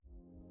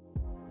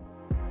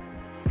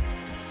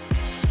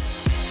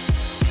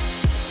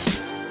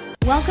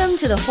Welcome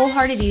to the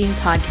Wholehearted Eating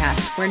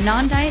Podcast, where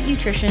non-diet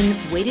nutrition,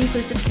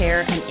 weight-inclusive care,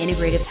 and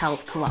integrative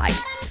health collide.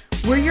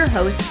 We're your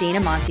hosts,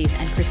 Dana Montes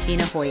and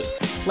Christina Hoyt,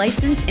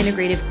 licensed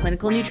integrative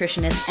clinical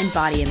nutritionists and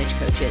body image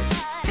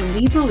coaches. And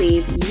we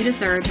believe you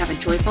deserve to have a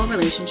joyful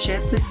relationship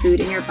with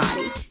food in your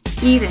body,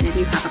 even if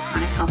you have a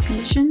chronic health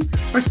condition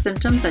or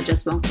symptoms that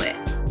just won't quit.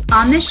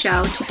 On this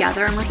show,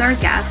 together and with our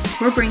guests,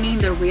 we're bringing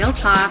the real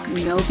talk,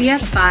 no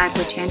BS vibe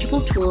with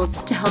tangible tools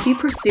to help you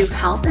pursue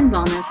health and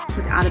wellness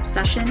without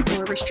obsession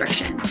or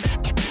restriction.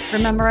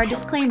 Remember our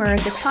disclaimer,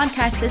 this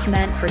podcast is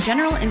meant for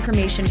general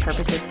information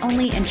purposes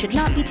only and should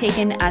not be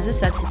taken as a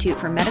substitute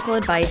for medical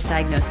advice,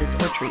 diagnosis,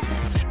 or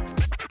treatment.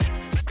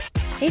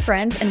 Hey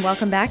friends, and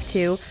welcome back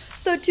to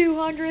the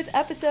 200th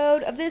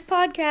episode of this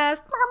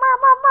podcast.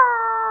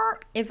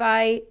 If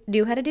I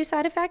knew how to do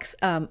side effects,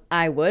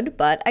 I would,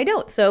 but I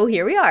don't, so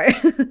here we are.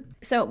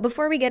 So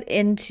before we get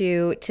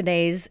into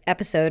today's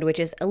episode, which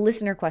is a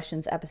listener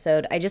questions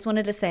episode, I just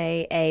wanted to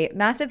say a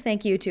massive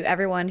thank you to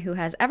everyone who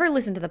has ever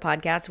listened to the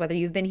podcast, whether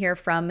you've been here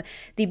from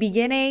the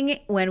beginning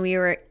when we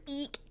were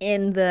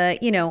in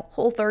the,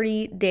 whole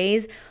 30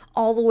 days,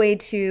 all the way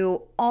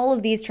to all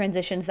of these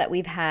transitions that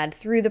we've had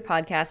through the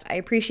podcast. I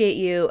appreciate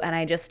you, and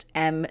I just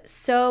am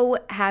so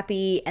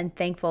happy and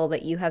thankful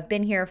that you have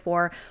been here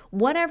for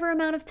whatever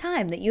amount of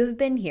time that you have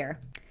been here,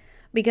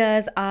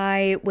 because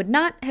I would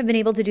not have been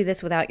able to do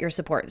this without your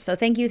support. So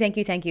thank you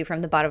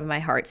from the bottom of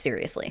my heart,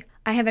 seriously.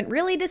 I haven't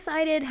really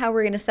decided how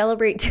we're going to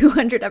celebrate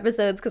 200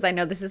 episodes because I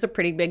know this is a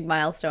pretty big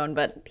milestone,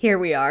 but here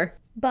we are.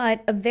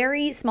 But a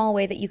very small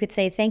way that you could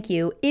say thank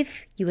you,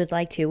 if you would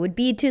like to, would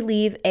be to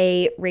leave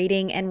a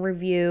rating and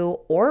review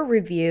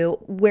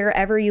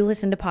wherever you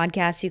listen to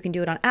podcasts. You can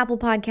do it on Apple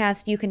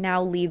Podcasts. You can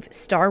now leave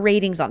star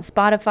ratings on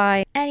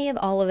Spotify. Any of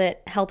all of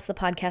it helps the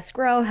podcast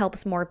grow,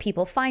 helps more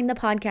people find the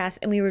podcast,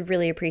 and we would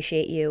really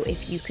appreciate you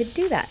if you could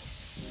do that.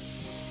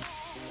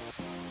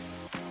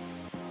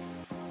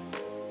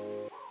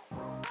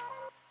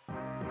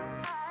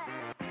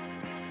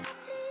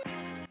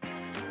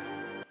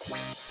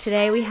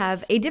 Today we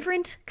have a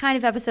different kind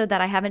of episode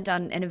that I haven't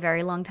done in a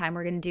very long time.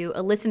 We're going to do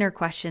a listener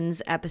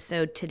questions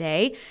episode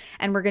today,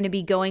 and we're going to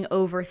be going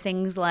over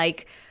things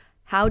like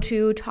how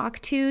to talk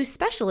to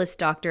specialist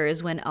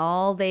doctors when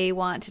all they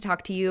want to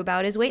talk to you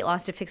about is weight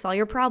loss to fix all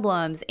your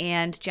problems,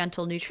 and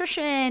gentle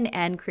nutrition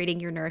and creating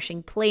your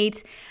nourishing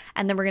plate.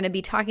 And then we're going to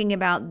be talking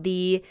about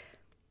the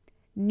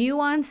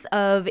nuance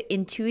of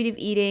intuitive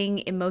eating,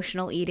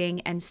 emotional eating,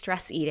 and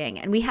stress eating.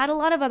 And we had a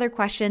lot of other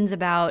questions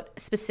about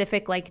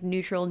specific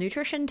neutral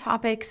nutrition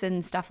topics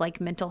and stuff like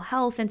mental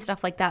health and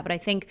stuff like that. But I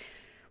think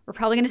we're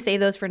probably going to save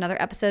those for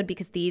another episode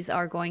because these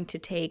are going to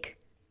take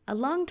a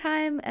long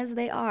time as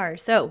they are.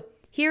 So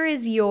here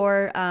is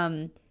your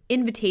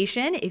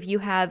invitation. If you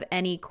have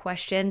any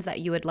questions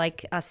that you would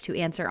like us to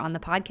answer on the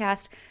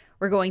podcast,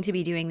 we're going to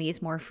be doing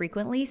these more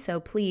frequently. So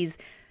please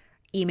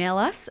email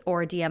us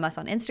or DM us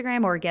on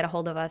Instagram or get a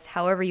hold of us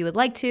however you would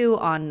like to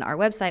on our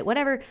website,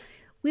 whatever.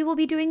 We will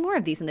be doing more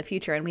of these in the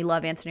future, and we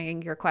love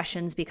answering your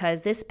questions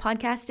because this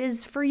podcast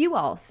is for you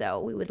all. So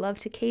we would love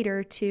to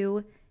cater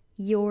to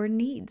your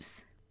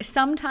needs.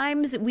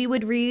 Sometimes we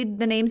would read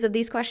the names of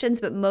these questions,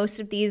 but most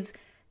of these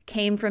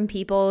came from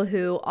people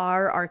who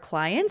are our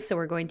clients. So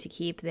we're going to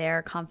keep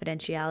their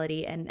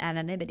confidentiality and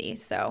anonymity.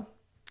 So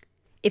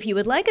if you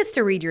would like us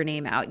to read your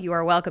name out, you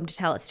are welcome to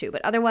tell us to,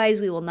 but otherwise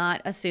we will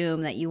not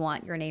assume that you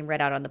want your name read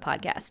out on the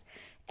podcast.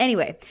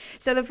 Anyway,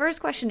 so the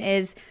first question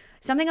is,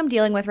 something I'm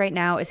dealing with right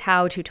now is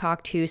how to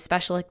talk to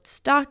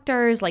specialist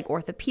doctors like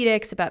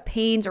orthopedics about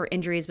pains or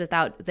injuries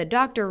without the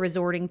doctor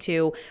resorting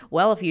to,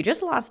 well, if you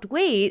just lost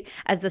weight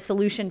as the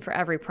solution for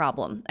every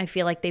problem. I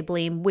feel like they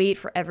blame weight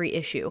for every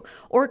issue.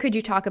 Or could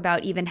you talk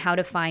about even how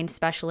to find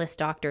specialist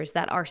doctors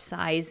that are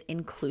size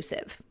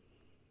inclusive?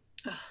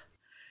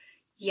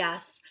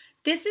 Yes.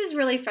 This is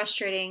really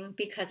frustrating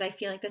because I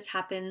feel like this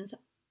happens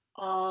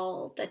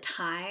all the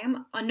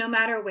time. No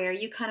matter where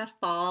you kind of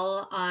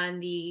fall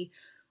on the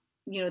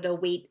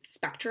weight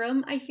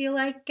spectrum, I feel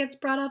like gets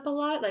brought up a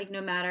lot. Like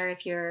no matter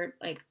if you're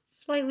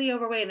slightly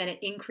overweight, then it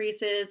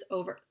increases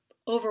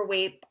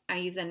overweight. I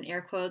use that in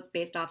air quotes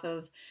based off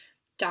of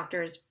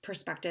doctors'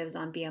 perspectives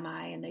on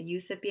BMI and the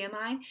use of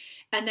BMI.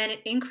 And then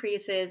it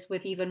increases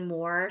with even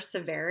more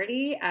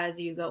severity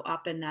as you go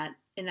up in that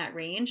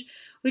range,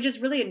 which is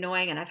really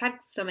annoying. And I've had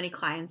so many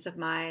clients of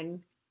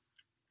mine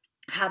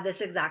have this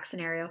exact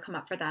scenario come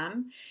up for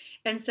them.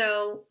 And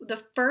so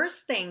the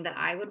first thing that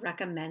I would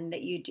recommend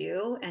that you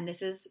do, and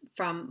this is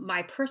from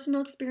my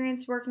personal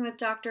experience working with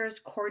doctors,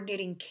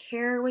 coordinating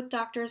care with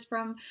doctors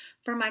for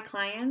my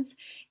clients,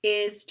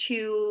 is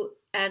to,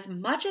 as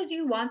much as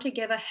you want to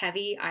give a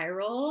heavy eye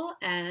roll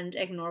and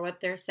ignore what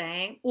they're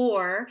saying,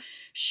 or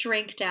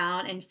shrink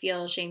down and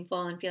feel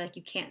shameful and feel like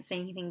you can't say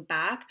anything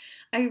back,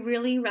 I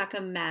really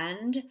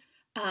recommend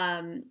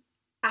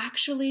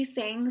actually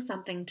saying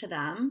something to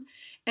them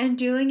and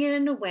doing it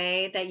in a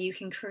way that you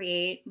can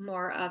create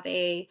more of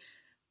a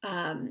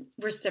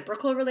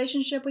reciprocal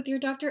relationship with your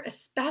doctor,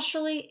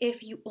 especially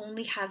if you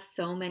only have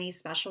so many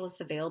specialists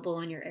available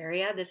in your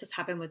area. This has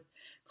happened with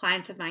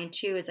clients of mine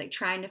too, is like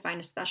trying to find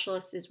a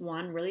specialist is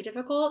one, really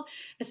difficult,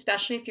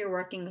 especially if you're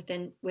working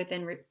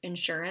within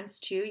insurance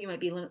too. You might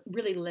be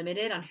really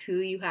limited on who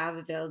you have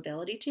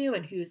availability to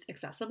and who's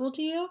accessible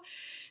to you.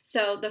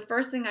 So the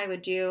first thing I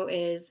would do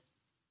is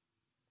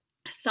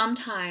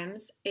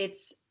sometimes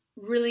it's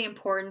really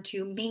important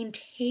to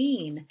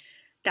maintain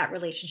that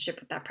relationship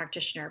with that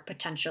practitioner,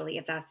 potentially,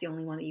 if that's the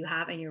only one that you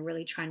have and you're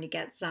really trying to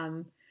get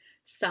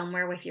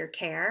somewhere with your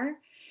care.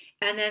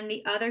 And then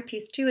the other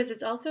piece too is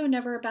it's also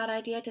never a bad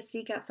idea to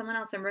seek out someone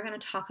else, and we're going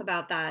to talk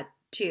about that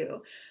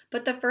too.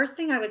 But the first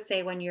thing I would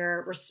say when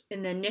you're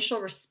in the initial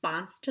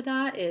response to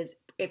that is,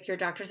 if your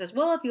doctor says,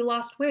 well, if you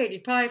lost weight,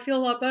 you'd probably feel a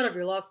lot better if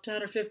you lost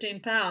 10 or 15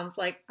 pounds.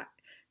 Like,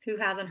 who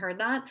hasn't heard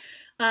that?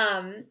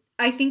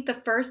 I think the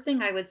first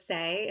thing I would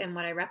say, and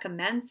what I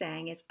recommend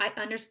saying, is I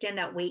understand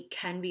that weight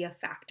can be a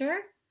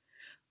factor,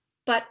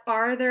 but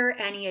are there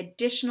any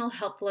additional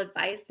helpful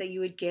advice that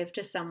you would give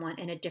to someone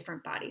in a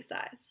different body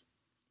size?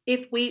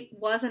 If weight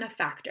wasn't a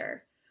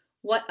factor,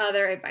 what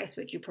other advice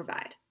would you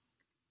provide?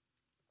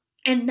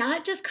 And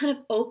that just kind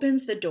of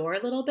opens the door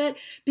a little bit,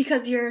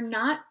 because you're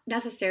not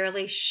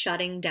necessarily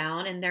shutting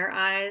down in their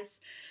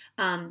eyes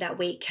that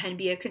weight can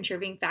be a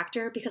contributing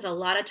factor, because a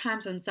lot of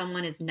times when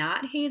someone is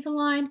not HAES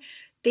aligned,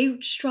 they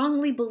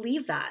strongly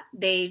believe that.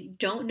 They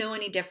don't know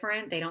any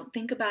different. They don't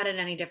think about it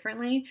any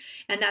differently.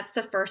 And that's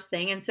the first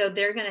thing. And so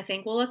they're going to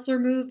think, well, let's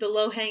remove the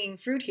low-hanging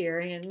fruit here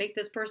and make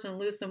this person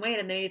lose some weight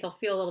and maybe they'll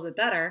feel a little bit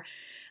better.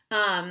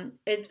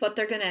 It's what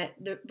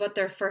what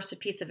their first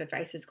piece of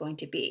advice is going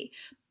to be.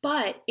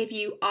 But if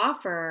you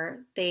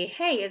offer,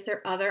 hey, is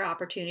there other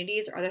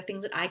opportunities or other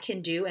things that I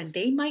can do? And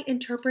they might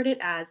interpret it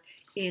as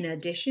in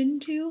addition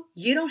to.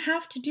 You don't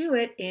have to do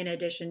it in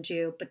addition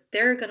to, but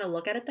they're going to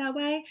look at it that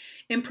way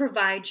and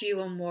provide you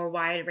a more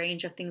wide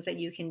range of things that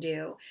you can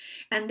do.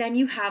 And then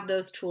you have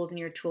those tools in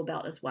your tool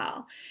belt as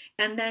well.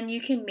 And then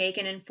you can make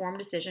an informed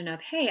decision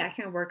of, hey, I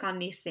can work on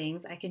these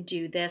things. I can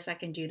do this. I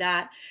can do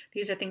that.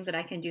 These are things that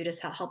I can do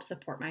to help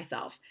support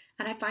myself.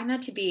 And I find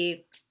that to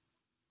be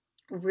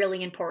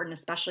really important,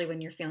 especially when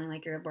you're feeling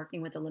like you're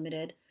working with the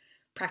limited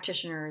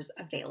practitioners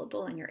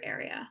available in your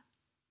area,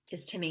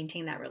 is to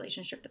maintain that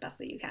relationship the best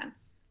that you can.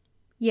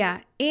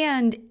 Yeah.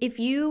 And if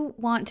you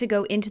want to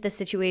go into the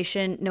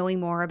situation knowing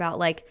more about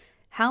like,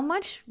 how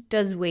much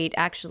does weight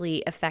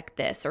actually affect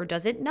this, or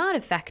does it not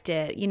affect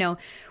it? You know,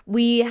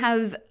 we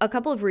have a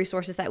couple of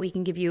resources that we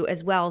can give you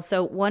as well.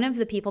 So one of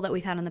the people that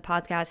we've had on the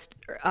podcast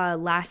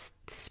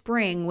last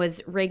spring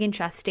was Reagan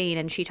Chastain,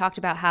 and she talked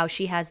about how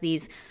she has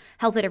these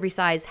Health at Every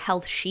Size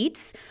health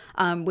sheets,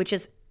 which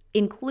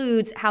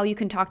includes how you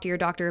can talk to your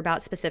doctor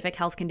about specific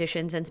health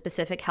conditions and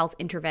specific health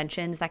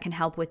interventions that can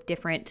help with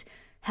different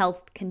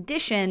health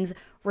conditions,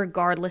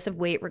 regardless of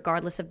weight,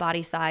 regardless of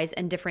body size,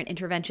 and different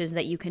interventions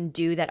that you can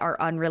do that are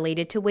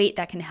unrelated to weight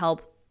that can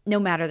help no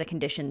matter the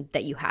condition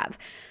that you have.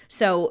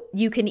 So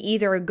you can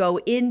either go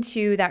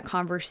into that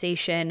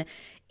conversation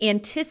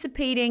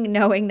anticipating,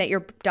 knowing that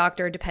your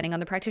doctor, depending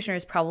on the practitioner,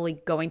 is probably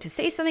going to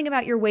say something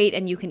about your weight,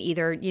 and you can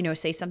either,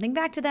 say something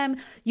back to them.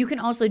 You can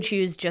also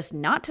choose just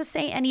not to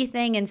say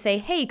anything and say,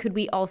 hey, could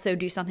we also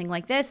do something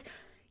like this?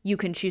 You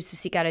can choose to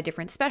seek out a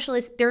different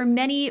specialist. There are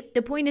many,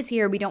 the point is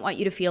here, we don't want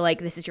you to feel like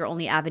this is your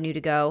only avenue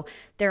to go.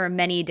 There are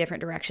many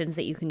different directions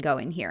that you can go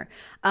in here.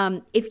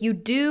 If you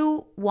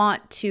do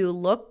want to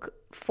look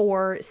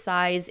for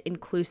size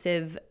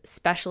inclusive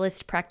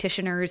specialist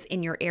practitioners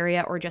in your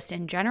area or just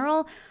in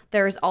general,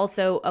 there's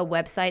also a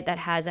website that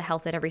has a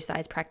Health at Every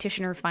Size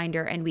practitioner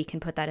finder, and we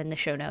can put that in the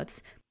show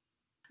notes.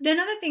 The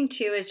another thing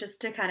too is just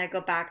to kind of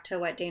go back to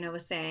what Dana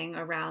was saying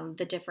around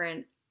the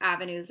different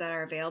avenues that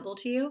are available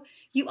to you.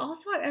 You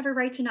also have every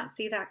right to not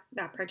see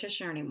that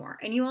practitioner anymore.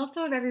 And you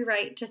also have every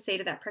right to say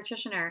to that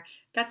practitioner,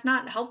 that's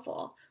not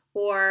helpful,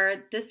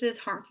 or this is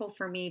harmful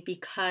for me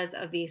because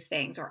of these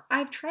things, or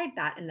I've tried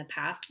that in the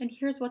past and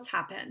here's what's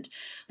happened.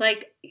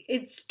 Like,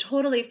 it's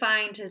totally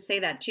fine to say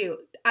that too.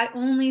 I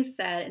only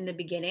said in the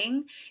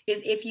beginning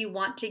is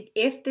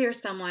if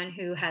there's someone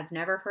who has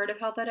never heard of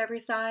Health at Every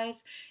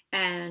Size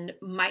and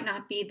might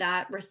not be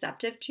that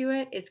receptive to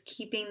it, is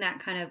keeping that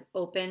kind of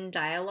open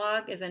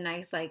dialogue is a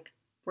nice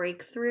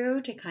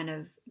breakthrough to kind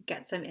of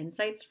get some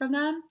insights from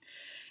them.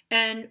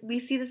 And we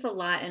see this a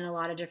lot in a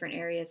lot of different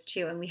areas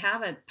too. And we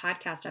have a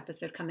podcast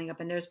episode coming up,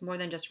 and there's more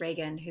than just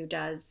Reagan who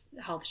does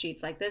health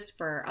sheets like this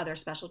for other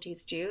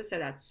specialties too. So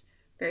that's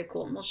very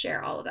cool. And we'll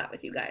share all of that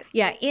with you guys.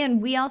 Yeah.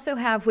 And we also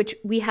have, which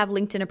we have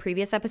linked in a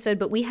previous episode,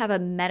 but we have a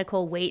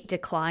medical weight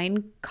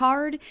decline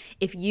card.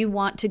 If you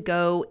want to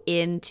go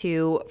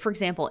into, for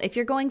example, if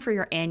you're going for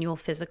your annual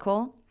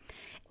physical,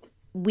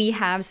 we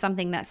have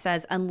something that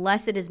says,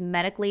 unless it is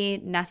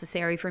medically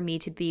necessary for me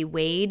to be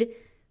weighed,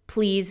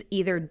 please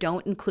either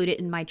don't include it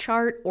in my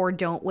chart or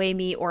don't weigh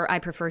me, or I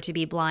prefer to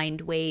be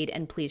blind weighed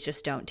and please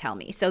just don't tell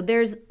me. So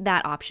there's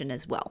that option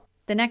as well.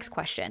 The next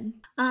question.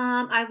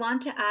 I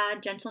want to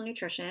add gentle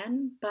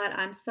nutrition, but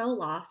I'm so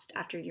lost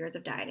after years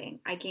of dieting.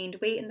 I gained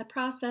weight in the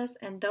process,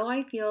 and though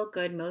I feel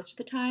good most of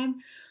the time,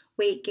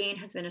 weight gain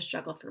has been a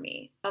struggle for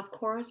me. Of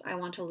course, I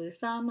want to lose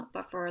some,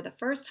 but for the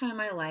first time in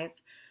my life,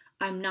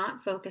 I'm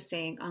not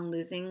focusing on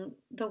losing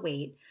the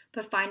weight,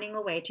 but finding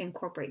a way to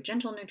incorporate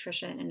gentle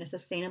nutrition in a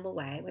sustainable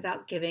way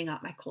without giving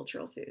up my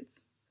cultural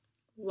foods.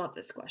 Love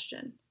this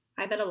question.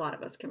 I bet a lot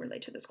of us can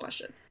relate to this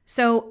question.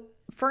 So,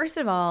 first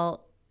of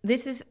all,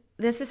 this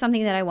is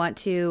something that I want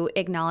to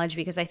acknowledge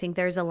because I think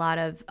there's a lot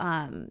of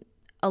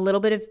a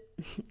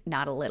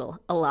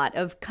lot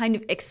of kind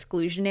of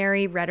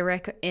exclusionary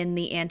rhetoric in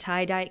the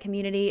anti-diet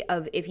community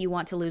of if you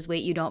want to lose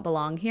weight, you don't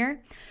belong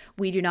here.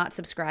 We do not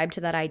subscribe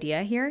to that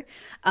idea here.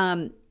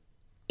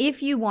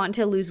 If you want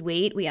to lose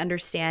weight, we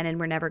understand, and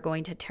we're never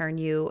going to turn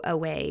you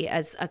away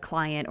as a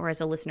client or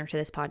as a listener to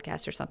this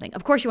podcast or something.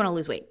 Of course you want to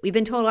lose weight. We've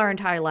been told our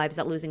entire lives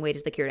that losing weight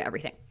is the cure to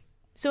everything.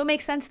 So it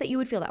makes sense that you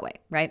would feel that way,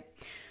 right?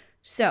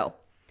 So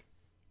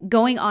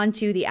going on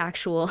to the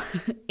actual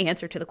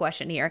answer to the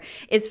question here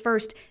is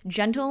first,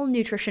 gentle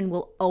nutrition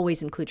will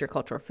always include your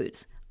cultural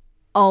foods.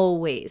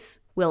 Always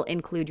will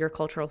include your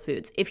cultural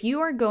foods. If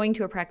you are going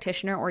to a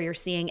practitioner or you're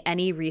seeing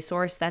any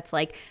resource that's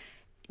like,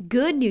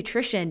 good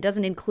nutrition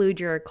doesn't include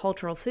your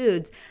cultural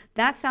foods,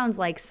 that sounds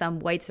like some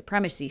white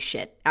supremacy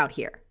shit out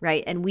here,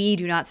 right? And we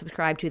do not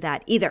subscribe to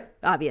that either,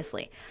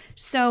 obviously.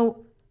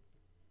 So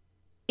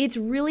it's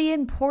really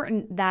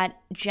important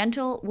that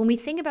when we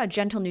think about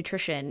gentle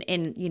nutrition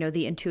in,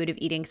 the intuitive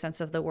eating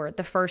sense of the word,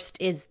 the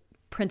first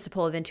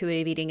principle of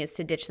intuitive eating is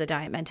to ditch the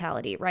diet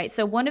mentality, right?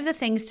 So one of the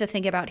things to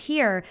think about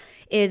here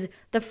is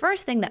the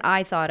first thing that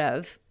I thought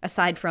of,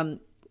 aside from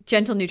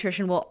gentle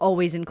nutrition will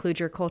always include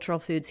your cultural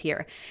foods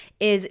here,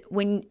 is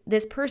when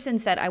this person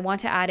said, I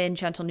want to add in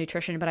gentle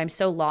nutrition, but I'm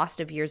so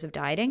lost of years of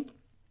dieting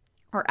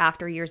or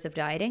after years of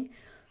dieting.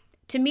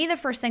 To me, the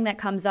first thing that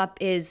comes up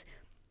is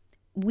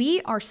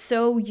we are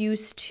so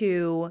used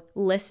to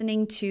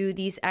listening to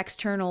these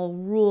external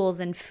rules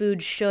and food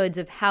shoulds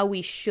of how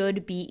we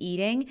should be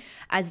eating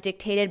as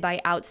dictated by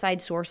outside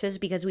sources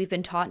because we've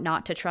been taught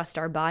not to trust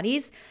our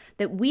bodies,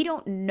 that we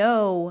don't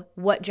know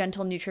what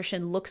gentle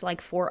nutrition looks like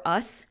for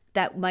us.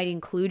 That might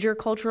include your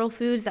cultural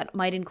foods, that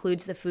might include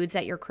the foods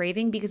that you're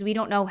craving, because we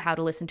don't know how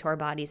to listen to our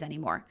bodies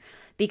anymore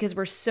because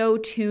we're so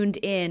tuned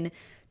in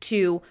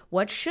to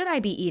what should I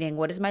be eating?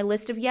 What is my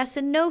list of yes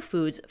and no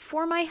foods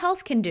for my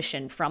health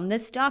condition, from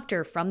this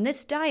doctor, from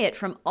this diet,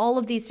 from all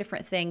of these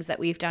different things that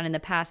we've done in the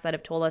past that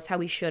have told us how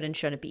we should and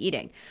shouldn't be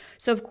eating.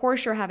 So of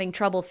course you're having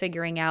trouble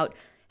figuring out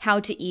how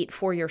to eat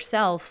for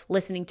yourself,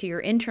 listening to your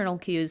internal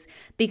cues,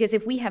 because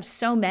if we have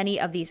so many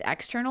of these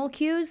external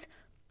cues,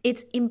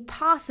 it's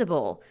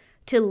impossible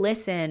to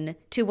listen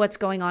to what's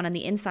going on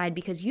the inside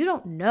because you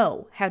don't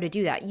know how to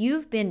do that.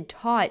 You've been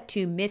taught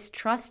to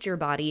mistrust your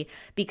body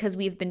because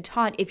we've been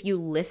taught if you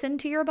listen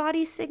to your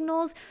body's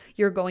signals,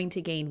 you're going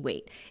to gain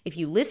weight. If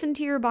you listen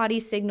to your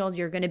body's signals,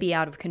 you're going to be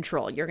out of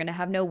control. You're going to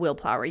have no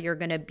willpower. You're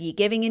going to be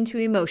giving into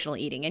emotional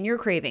eating and your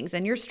cravings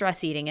and your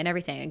stress eating and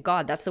everything. And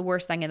God, that's the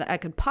worst thing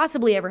that could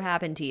possibly ever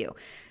happen to you.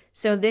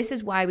 So this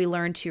is why we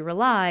learn to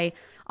rely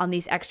on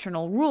these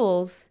external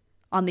rules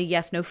on the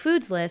yes-no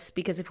foods list,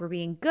 because if we're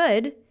being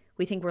good,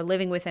 we think we're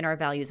living within our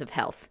values of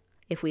health.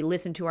 If we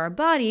listen to our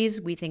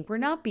bodies, we think we're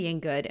not being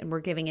good and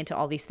we're giving into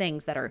all these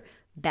things that are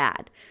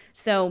bad.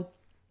 So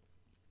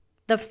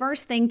the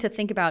first thing to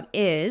think about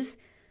is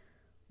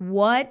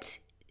when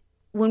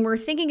we're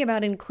thinking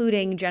about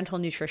including gentle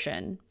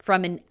nutrition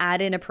from an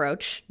add-in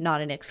approach,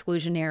 not an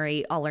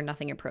exclusionary all or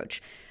nothing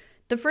approach,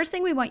 the first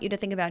thing we want you to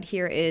think about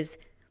here is,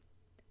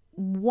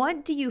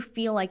 what do you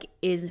feel like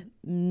is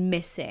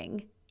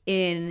missing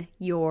in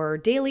your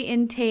daily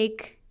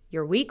intake,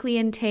 your weekly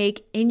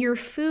intake, in your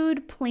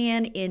food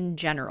plan in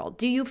general?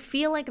 Do you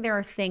feel like there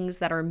are things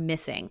that are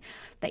missing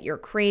that you're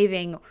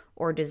craving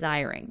or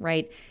desiring,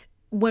 right?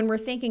 When we're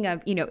thinking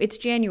of, it's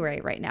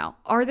January right now,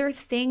 are there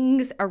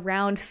things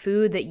around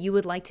food that you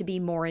would like to be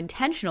more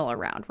intentional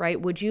around, right?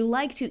 Would you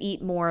like to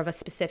eat more of a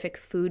specific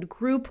food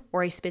group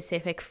or a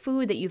specific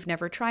food that you've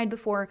never tried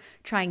before,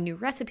 trying new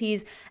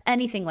recipes,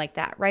 anything like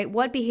that, right?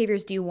 What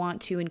behaviors do you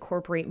want to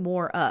incorporate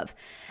more of?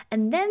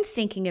 And then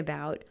thinking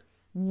about,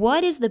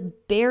 what is the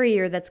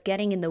barrier that's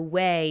getting in the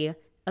way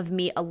of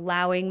me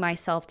allowing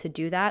myself to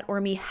do that, or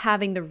me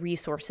having the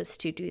resources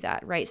to do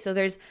that, right? So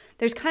there's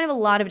kind of a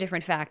lot of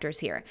different factors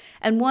here.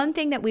 And one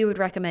thing that we would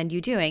recommend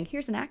you doing,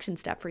 here's an action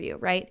step for you,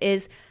 right,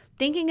 is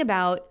thinking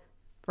about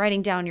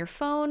writing down your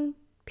phone,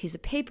 piece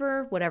of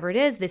paper, whatever it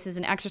is. This is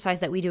an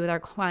exercise that we do with our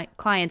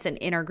clients and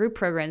in our group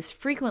programs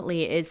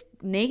frequently, is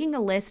making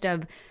a list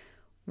of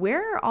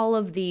where are all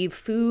of the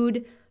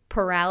food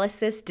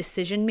paralysis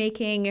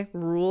decision-making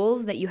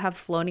rules that you have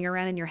floating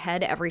around in your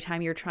head every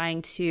time you're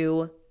trying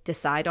to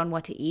decide on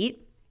what to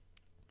eat.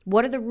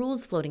 What are the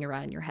rules floating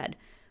around in your head?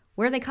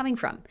 Where are they coming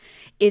from?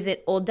 Is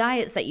it old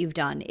diets that you've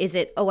done? Is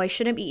it, I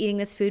shouldn't be eating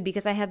this food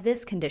because I have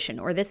this condition,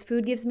 or this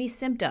food gives me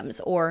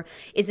symptoms? Or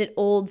is it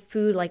old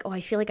food like,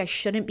 I feel like I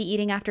shouldn't be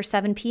eating after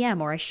 7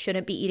 p.m., or I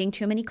shouldn't be eating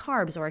too many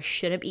carbs, or I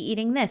shouldn't be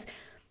eating this?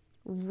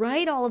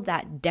 write all of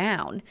that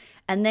down,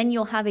 and then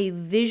you'll have a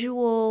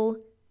visual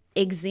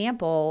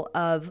example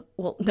of,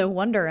 well, no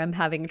wonder I'm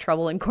having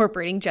trouble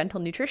incorporating gentle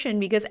nutrition,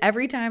 because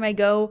every time I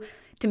go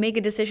to make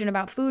a decision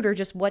about food or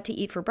just what to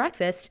eat for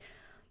breakfast,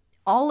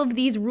 all of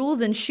these rules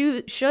and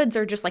shoulds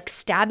are just like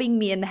stabbing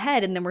me in the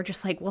head. And then we're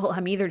just like, well,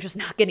 I'm either just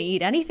not going to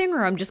eat anything,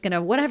 or I'm just going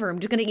to whatever. I'm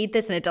just going to eat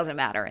this and it doesn't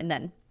matter. And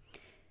then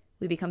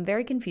we become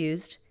very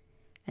confused.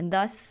 And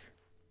thus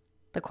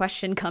the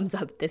question comes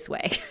up this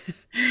way.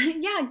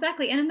 Yeah,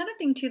 exactly. And another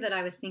thing too that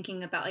I was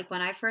thinking about, like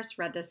when I first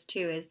read this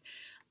too, is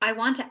I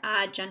want to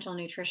add gentle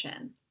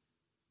nutrition.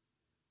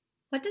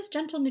 What does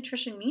gentle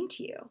nutrition mean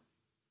to you?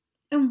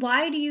 And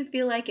why do you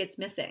feel like it's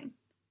missing?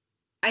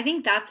 I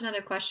think that's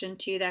another question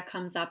too that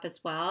comes up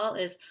as well,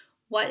 is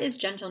what is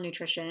gentle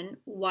nutrition?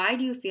 Why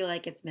do you feel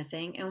like it's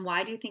missing? And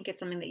why do you think it's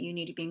something that you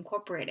need to be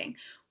incorporating?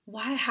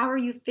 How are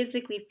you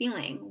physically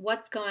feeling?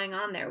 What's going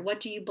on there?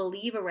 What do you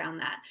believe around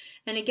that?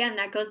 And again,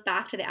 that goes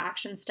back to the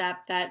action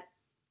step that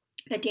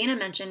Dana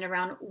mentioned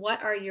around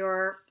what are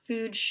your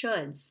food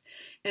shoulds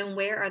and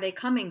where are they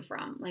coming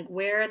from? Like,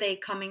 where are they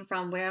coming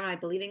from? Where am I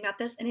believing about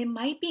this? And it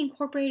might be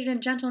incorporated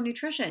in gentle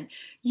nutrition.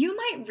 You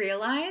might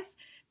realize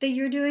that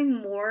you're doing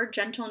more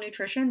gentle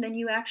nutrition than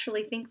you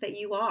actually think that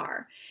you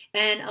are.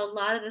 And a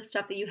lot of the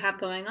stuff that you have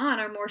going on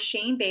are more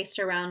shame-based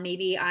around,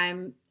 maybe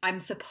I'm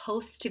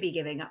supposed to be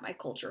giving up my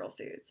cultural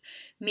foods.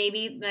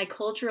 Maybe my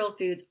cultural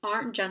foods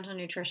aren't gentle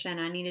nutrition.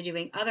 I need to be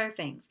doing other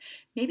things.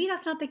 Maybe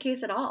that's not the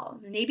case at all.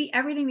 Maybe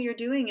everything that you're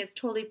doing is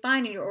totally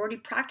fine and you're already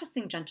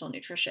practicing gentle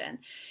nutrition.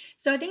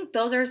 So I think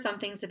those are some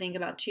things to think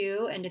about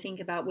too, and to think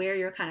about where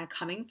you're kind of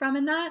coming from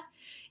in that,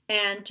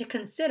 and to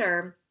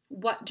consider,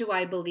 what do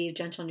I believe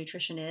gentle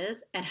nutrition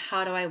is, and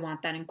how do I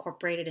want that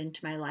incorporated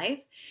into my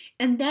life?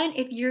 And then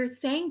if you're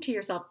saying to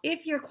yourself,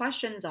 if your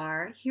questions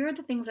are, here are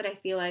the things that I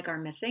feel like are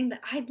missing that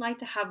I'd like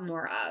to have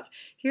more of.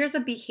 Here's a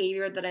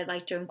behavior that I'd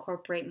like to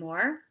incorporate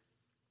more.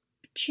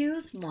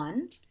 Choose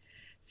one,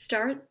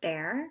 start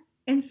there,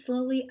 and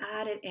slowly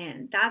add it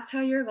in. That's how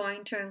you're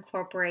going to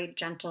incorporate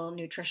gentle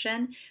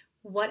nutrition,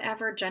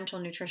 whatever gentle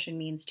nutrition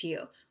means to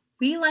you.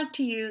 We like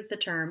to use the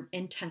term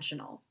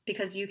intentional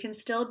because you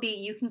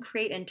can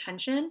create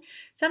intention.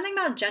 Something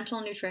about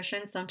gentle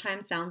nutrition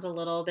sometimes sounds a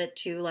little bit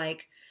too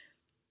like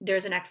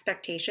there's an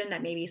expectation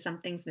that maybe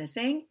something's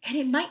missing, and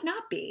it might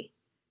not be.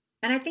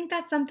 And I think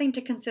that's something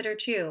to consider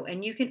too.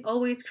 And you can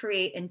always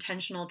create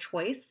intentional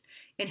choice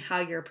in how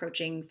you're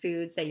approaching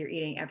foods that you're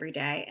eating every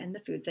day and the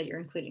foods that you're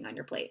including on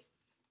your plate.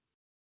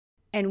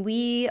 And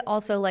we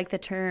also like the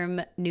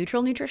term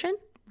neutral nutrition,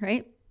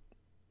 right?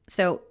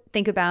 So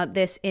think about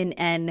this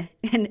and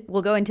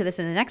we'll go into this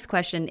in the next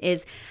question,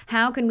 is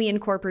how can we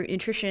incorporate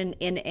nutrition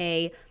in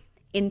a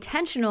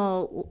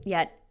intentional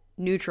yet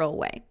neutral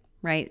way,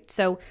 right?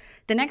 So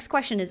the next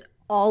question is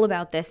all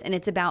about this, and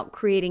it's about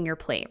creating your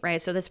plate,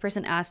 right? So this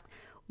person asked,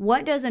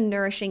 what does a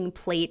nourishing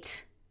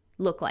plate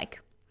look like?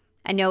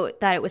 I know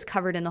that it was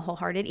covered in the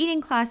wholehearted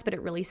eating class, but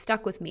it really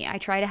stuck with me. I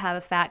try to have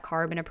a fat,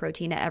 carb, and a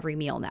protein at every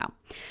meal now.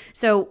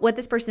 So what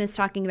this person is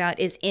talking about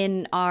is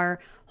in our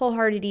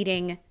wholehearted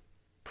eating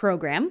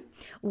program,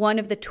 one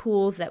of the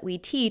tools that we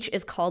teach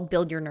is called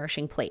Build Your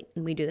Nourishing Plate.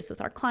 And we do this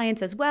with our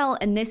clients as well.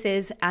 And this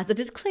is, as a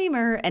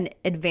disclaimer, an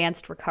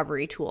advanced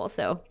recovery tool.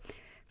 So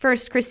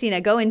first,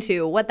 Christina, go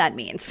into what that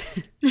means.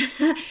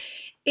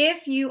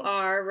 If you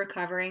are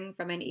recovering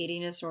from an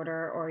eating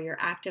disorder or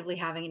you're actively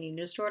having an eating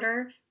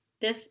disorder,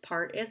 this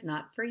part is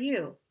not for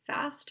you.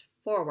 Fast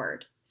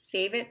forward,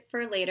 save it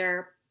for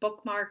later,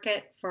 bookmark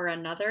it for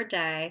another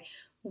day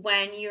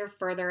when you're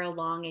further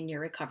along in your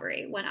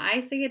recovery. When I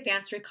say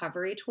advanced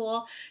recovery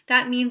tool,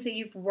 that means that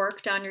you've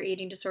worked on your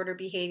eating disorder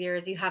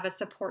behaviors, you have a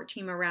support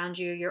team around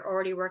you, you're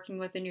already working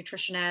with a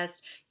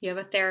nutritionist, you have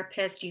a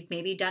therapist, you've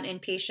maybe done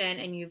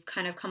inpatient, and you've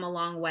kind of come a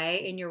long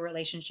way in your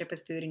relationship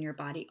with food and your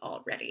body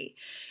already.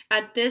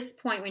 At this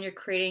point, when you're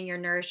creating your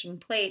nourishing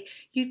plate,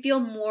 you feel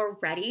more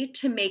ready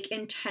to make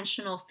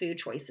intentional food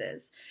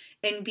choices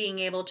and being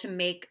able to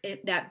make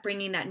that,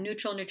 bringing that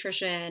neutral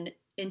nutrition,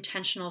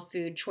 intentional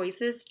food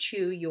choices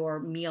to your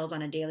meals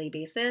on a daily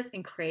basis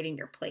and creating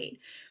your plate.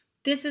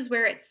 This is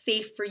where it's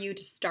safe for you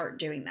to start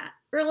doing that.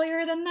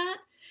 Earlier than that,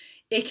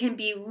 it can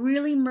be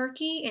really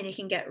murky and it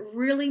can get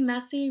really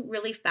messy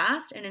really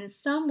fast. And in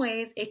some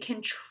ways, it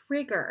can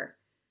trigger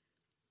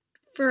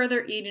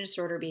further eating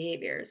disorder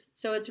behaviors.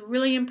 So it's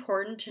really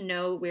important to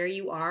know where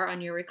you are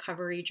on your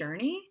recovery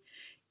journey.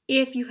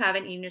 If you have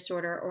an eating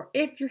disorder or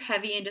if you're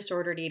heavy in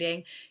disordered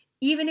eating,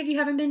 even if you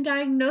haven't been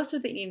diagnosed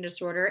with an eating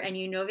disorder and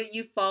you know that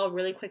you fall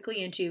really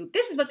quickly into,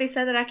 this is what they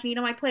said that I can eat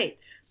on my plate,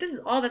 this is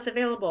all that's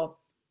available,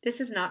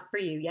 this is not for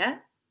you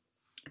yet.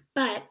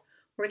 But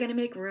we're going to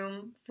make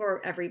room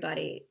for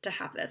everybody to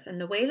have this.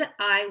 And the way that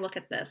I look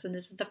at this, and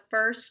this is the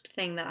first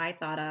thing that I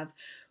thought of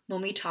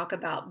when we talk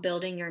about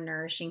building your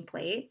nourishing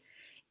plate,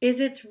 is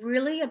it's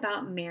really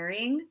about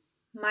marrying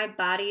my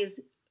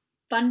body's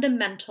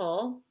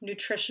fundamental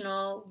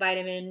nutritional,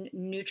 vitamin,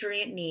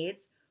 nutrient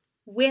needs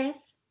with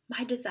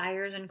my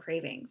desires and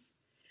cravings.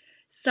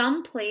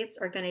 Some plates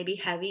are going to be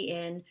heavy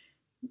in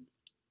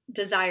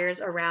desires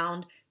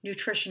around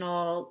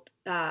nutritional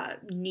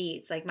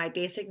needs, like my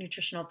basic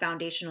nutritional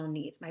foundational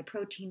needs, my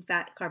protein,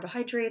 fat,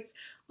 carbohydrates,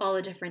 all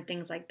the different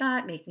things like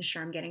that, making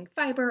sure I'm getting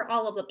fiber,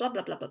 all of the blah,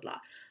 blah, blah, blah, blah.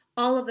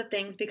 All of the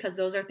things, because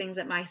those are things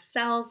that my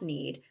cells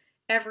need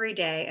every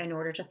day in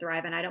order to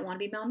thrive, and I don't want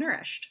to be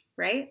malnourished,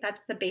 right? That's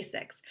the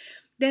basics.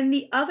 Then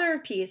the other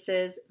piece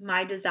is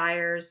my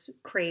desires,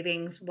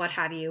 cravings, what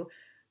have you.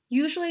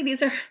 Usually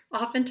these are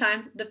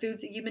oftentimes the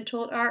foods that you've been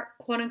told are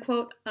quote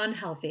unquote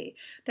unhealthy,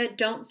 that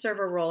don't serve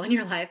a role in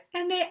your life,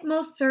 and they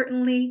most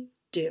certainly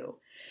do.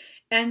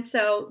 And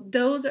so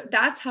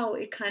that's how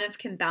it kind of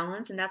can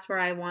balance, and that's where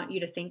I want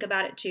you to think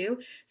about it too.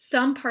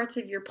 Some parts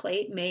of your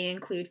plate may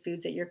include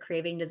foods that you're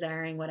craving,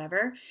 desiring,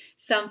 whatever.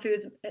 Some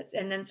foods,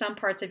 and then some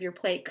parts of your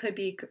plate could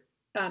be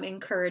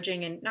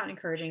encouraging and not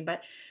encouraging,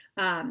 but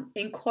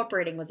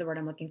incorporating was the word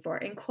I'm looking for.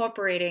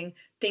 Incorporating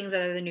things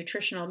that are the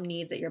nutritional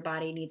needs that your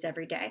body needs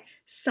every day.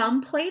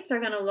 Some plates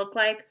are going to look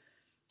like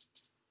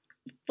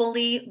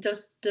fully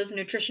those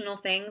nutritional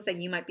things that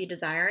you might be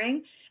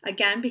desiring,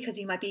 again, because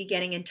you might be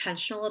getting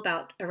intentional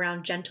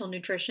around gentle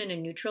nutrition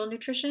and neutral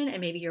nutrition, and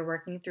maybe you're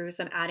working through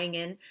some adding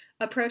in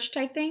approach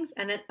type things.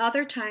 And then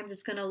other times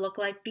it's going to look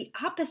like the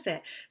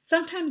opposite.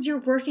 Sometimes you're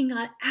working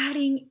on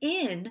adding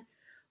in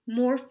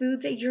more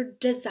foods that you're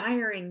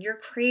desiring, you're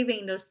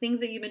craving, those things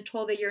that you've been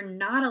told that you're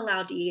not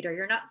allowed to eat or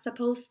you're not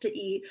supposed to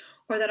eat,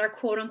 or that are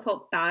quote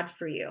unquote bad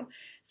for you.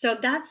 So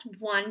that's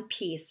one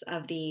piece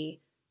of the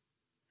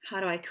how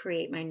do I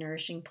create my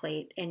nourishing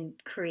plate and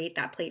create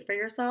that plate for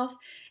yourself.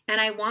 And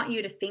I want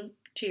you to think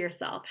to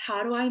yourself,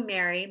 how do I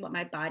marry what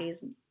my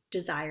body's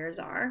desires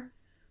are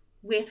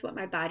with what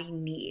my body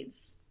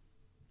needs?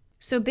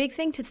 So a big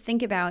thing to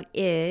think about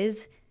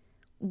is,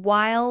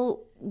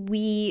 while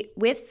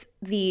with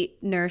the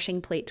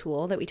nourishing plate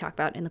tool that we talk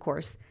about in the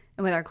course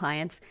and with our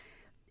clients,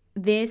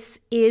 this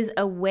is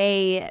a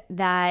way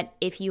that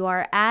if you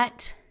are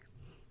at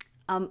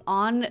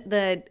on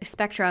the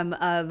spectrum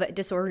of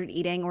disordered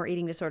eating or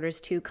eating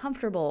disorders to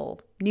comfortable,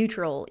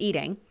 neutral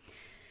eating,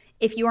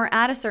 if you are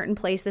at a certain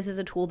place, this is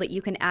a tool that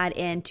you can add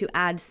in to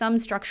add some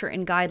structure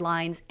and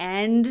guidelines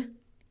and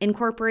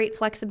incorporate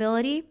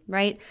flexibility,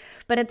 right?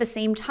 But at the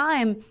same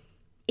time,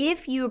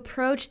 if you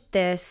approach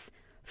this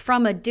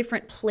from a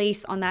different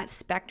place on that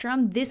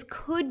spectrum, this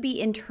could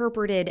be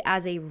interpreted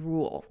as a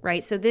rule,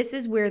 right? So this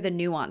is where the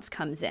nuance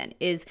comes in,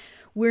 is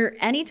where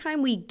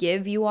anytime we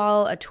give you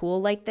all a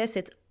tool like this,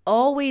 it's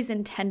always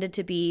intended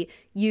to be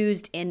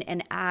used in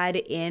an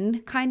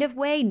add-in kind of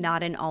way,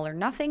 not an all or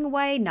nothing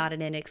way, not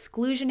in an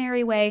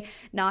exclusionary way,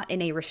 not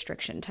in a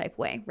restriction type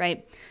way,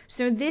 right?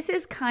 So this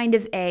is kind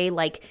of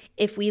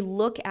if we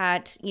look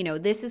at,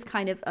 this is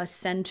kind of a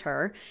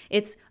center.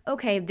 It's,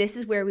 okay, this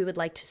is where we would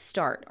like to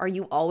start. Are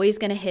you always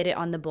going to hit it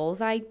on the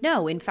bullseye?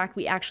 No. In fact,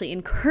 we actually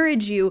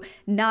encourage you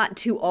not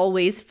to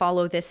always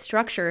follow this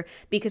structure,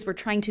 because we're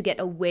trying to get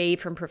away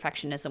from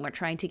perfectionism. We're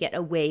trying to get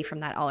away from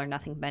that all or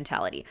nothing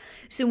mentality.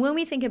 So when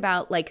we think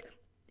about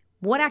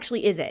what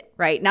actually is it,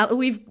 right? Now that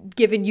we've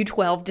given you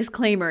 12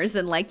 disclaimers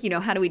and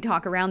how do we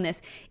talk around this,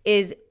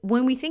 is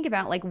when we think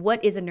about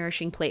what is a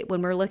nourishing plate,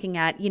 when we're looking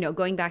at,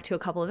 going back to a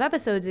couple of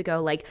episodes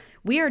ago,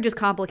 we are just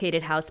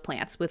complicated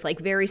houseplants with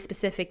very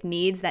specific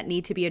needs that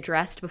need to be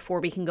addressed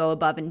before we can go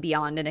above and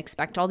beyond and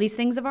expect all these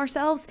things of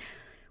ourselves.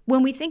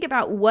 When we think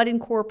about what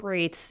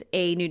incorporates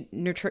a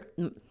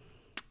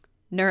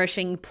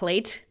nourishing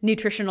plate,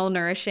 nutritional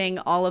nourishing,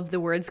 all of the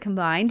words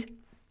combined,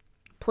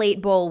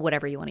 plate, bowl,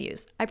 whatever you want to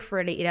use. I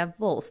prefer to eat out of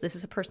bowls. This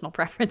is a personal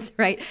preference,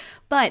 right?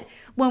 But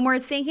when we're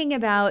thinking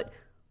about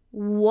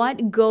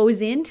what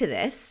goes into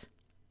this,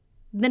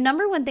 the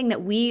number one thing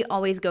that we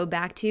always go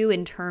back to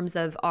in terms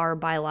of our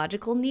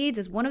biological needs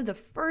is one of the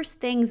first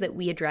things that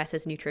we address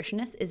as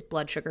nutritionists is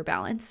blood sugar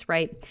balance,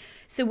 right?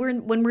 So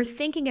when we're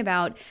thinking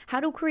about how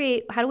do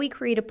we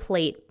create a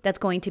plate that's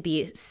going to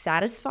be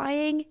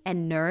satisfying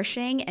and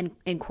nourishing and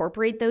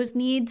incorporate those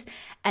needs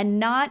and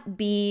not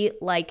be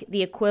like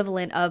the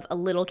equivalent of a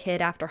little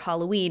kid after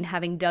Halloween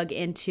having dug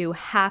into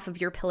half of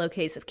your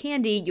pillowcase of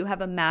candy, you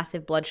have a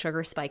massive blood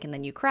sugar spike and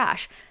then you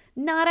crash.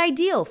 Not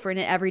ideal for an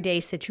everyday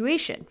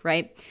situation,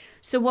 right?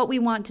 So what we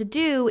want to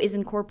do is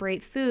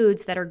incorporate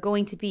foods that are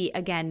going to be,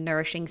 again,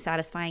 nourishing,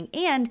 satisfying,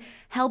 and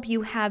help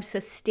you have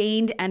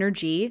sustained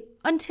energy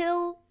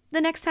until the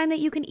next time that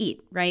you can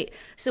eat, right?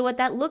 So what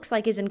that looks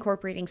like is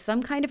incorporating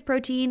some kind of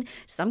protein,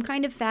 some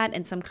kind of fat,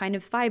 and some kind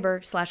of fiber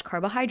 /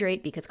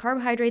 carbohydrate, because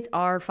carbohydrates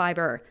are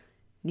fiber.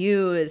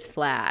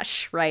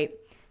 Newsflash, right?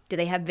 Do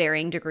they have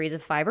varying degrees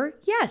of fiber?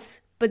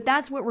 Yes. But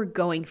that's what we're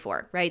going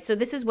for, right? So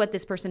this is what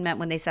this person meant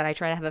when they said, I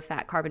try to have a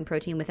fat, carb,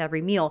 protein with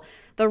every meal.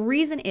 The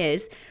reason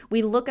is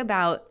we look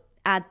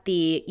at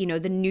the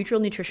neutral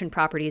nutrition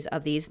properties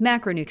of these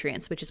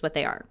macronutrients, which is what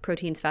they are,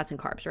 proteins, fats, and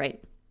carbs,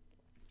 right?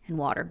 And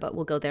water, but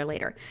we'll go there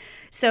later.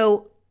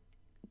 So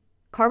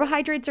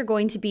carbohydrates are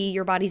going to be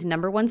your body's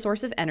number one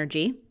source of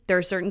energy. There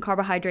are certain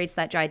carbohydrates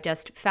that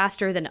digest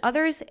faster than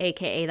others,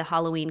 aka the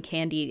Halloween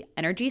candy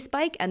energy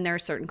spike, and there are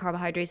certain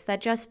carbohydrates that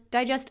just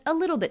digest a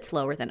little bit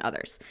slower than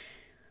others.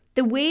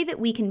 The way that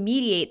we can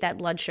mediate that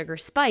blood sugar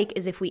spike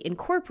is if we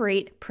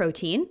incorporate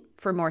protein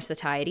for more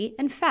satiety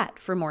and fat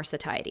for more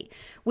satiety,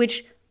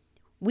 which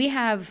we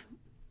have.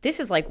 This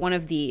is like one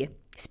of the,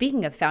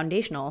 speaking of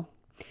foundational,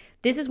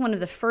 this is one of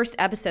the first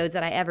episodes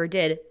that I ever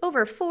did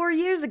over 4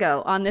 years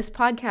ago on this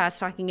podcast,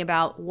 talking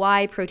about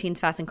why proteins,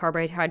 fats, and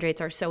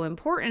carbohydrates are so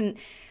important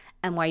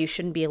and why you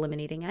shouldn't be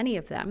eliminating any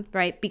of them,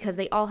 right? Because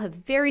they all have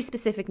very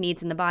specific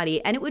needs in the body.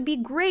 And it would be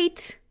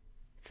great,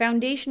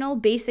 foundational,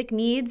 basic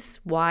needs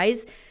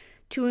wise,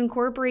 to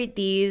incorporate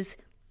these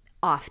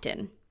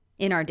often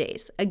in our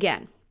days.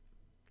 Again,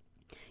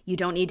 you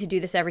don't need to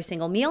do this every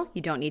single meal.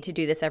 You don't need to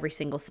do this every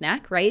single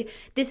snack, right?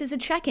 This is a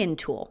check-in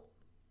tool.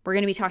 We're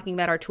going to be talking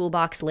about our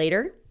toolbox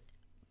later.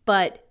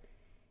 But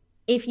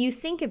if you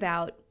think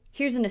about,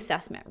 here's an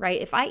assessment, right?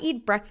 If I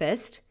eat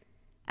breakfast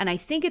and I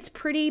think it's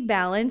pretty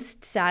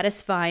balanced,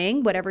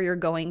 satisfying, whatever you're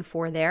going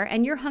for there,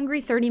 and you're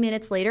hungry 30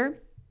 minutes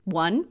later,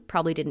 1,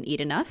 probably didn't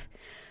eat enough.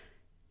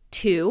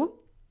 2,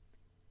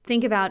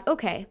 think about,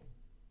 okay,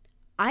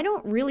 I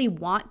don't really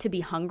want to be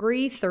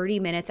hungry 30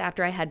 minutes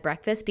after I had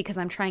breakfast because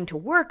I'm trying to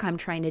work, I'm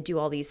trying to do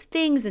all these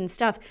things and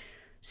stuff.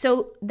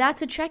 So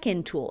that's a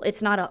check-in tool.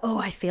 It's not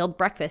I failed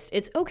breakfast.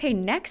 It's okay,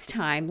 next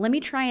time, let me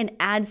try and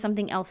add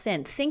something else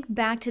in. Think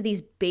back to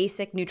these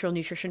basic neutral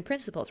nutrition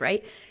principles,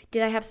 right?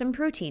 Did I have some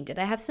protein? Did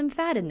I have some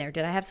fat in there?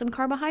 Did I have some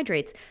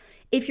carbohydrates?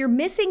 If you're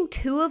missing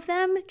 2 of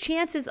them,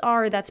 chances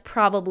are that's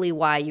probably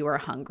why you are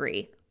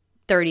hungry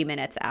 30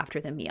 minutes after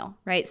the meal,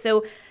 right?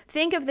 So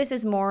think of this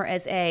as more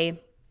as a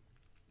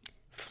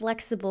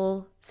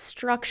flexible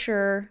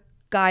structure,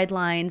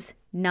 guidelines,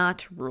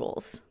 not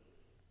rules.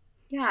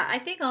 Yeah, I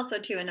think also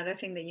too, another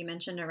thing that you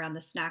mentioned around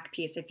the snack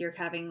piece, if you're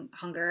having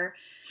hunger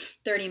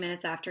 30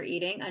 minutes after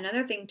eating,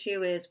 another thing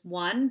too is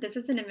 1, this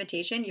is an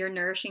invitation. Your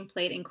nourishing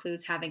plate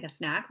includes having a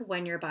snack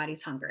when your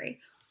body's hungry.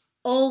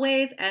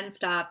 Always end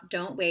stop.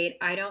 Don't wait.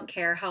 I don't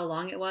care how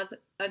long it was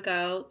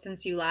ago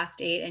since you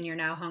last ate and you're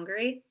now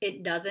hungry.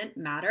 It doesn't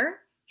matter.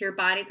 Your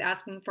body's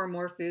asking for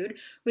more food,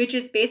 which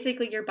is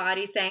basically your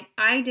body saying,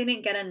 I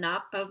didn't get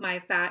enough of my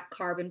fat,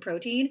 carb, and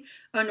protein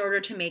in order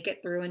to make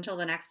it through until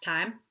the next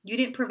time. You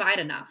didn't provide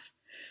enough.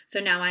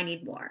 So now I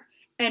need more.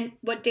 And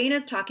what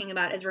Dana's talking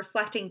about is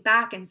reflecting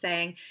back and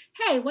saying,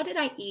 hey, what did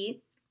I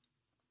eat?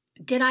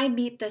 Did I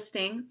meet this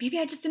thing? Maybe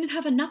I just didn't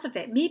have enough of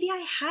it. Maybe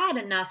I had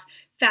enough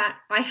fat.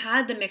 I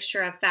had the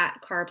mixture of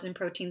fat, carbs, and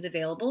proteins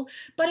available,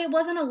 but it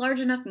wasn't a large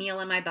enough meal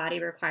and my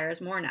body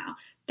requires more now.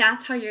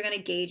 That's how you're going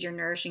to gauge your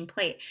nourishing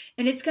plate.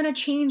 And it's going to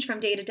change from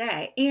day to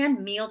day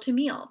and meal to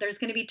meal. There's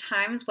going to be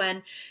times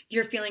when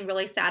you're feeling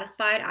really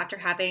satisfied after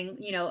having,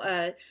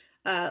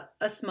 a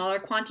smaller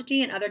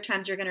quantity, and other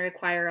times you're going to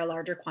require a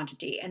larger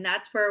quantity. And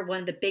that's where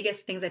one of the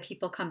biggest things that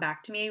people come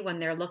back to me when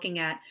they're looking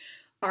at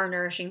our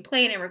nourishing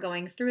plate and we're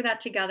going through that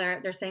together,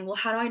 they're saying, well,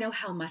 how do I know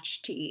how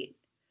much to eat?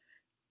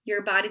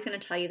 Your body's going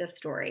to tell you the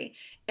story.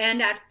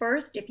 And at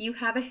first, if you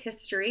have a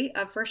history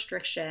of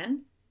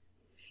restriction,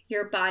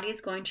 your body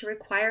is going to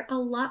require a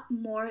lot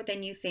more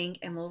than you think.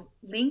 And we'll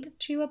link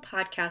to a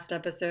podcast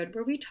episode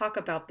where we talk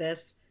about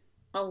this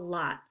a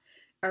lot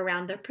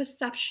around the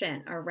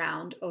perception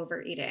around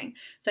overeating.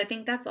 So I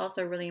think that's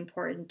also really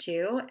important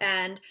too.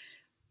 And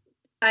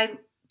I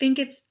think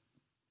it's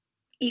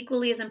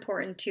equally as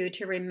important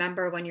to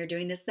remember when you're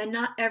doing this that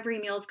not every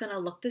meal is going to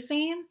look the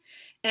same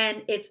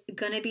and it's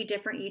going to be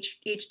different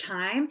each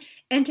time,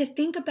 and to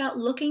think about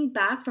looking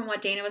back from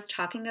what Dana was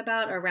talking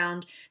about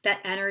around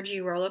that energy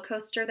roller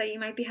coaster that you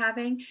might be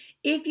having.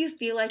 If you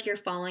feel like you're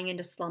falling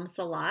into slumps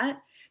a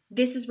lot,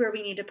 this is where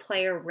we need to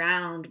play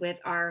around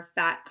with our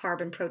fat, carb,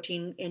 and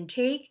protein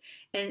intake,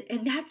 and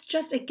that's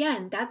just,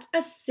 again, that's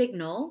a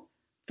signal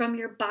from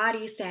your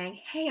body saying,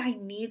 hey, I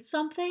need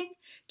something.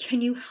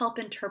 Can you help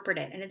interpret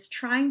it? And it's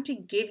trying to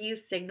give you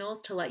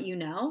signals to let you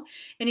know.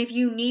 And if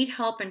you need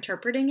help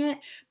interpreting it,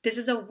 this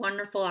is a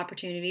wonderful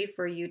opportunity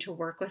for you to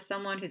work with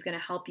someone who's going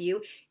to help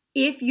you.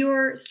 If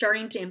you're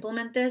starting to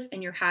implement this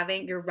and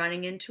you're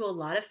running into a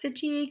lot of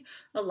fatigue,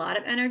 a lot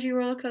of energy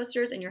roller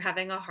coasters, and you're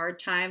having a hard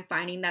time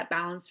finding that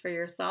balance for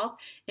yourself,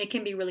 it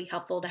can be really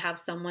helpful to have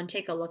someone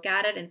take a look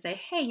at it and say,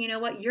 hey, you know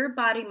what? Your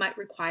body might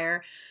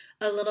require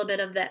a little bit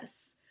of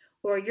this,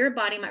 or your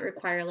body might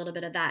require a little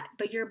bit of that,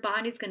 but your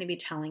body's going to be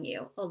telling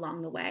you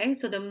along the way.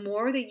 So the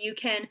more that you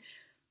can,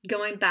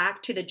 going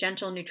back to the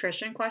gentle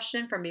nutrition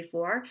question from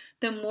before,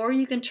 the more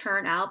you can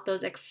turn out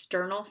those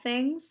external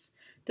things,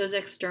 those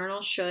external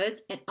shoulds,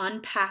 and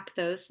unpack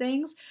those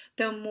things,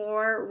 the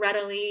more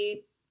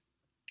readily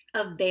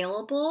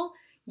available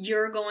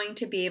you're going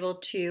to be able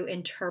to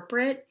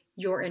interpret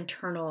your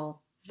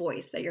internal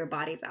voice that your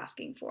body's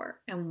asking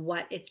for and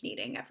what it's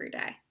needing every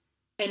day.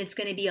 And it's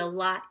going to be a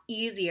lot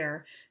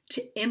easier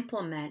to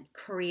implement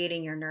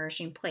creating your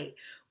nourishing plate,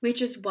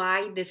 which is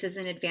why this is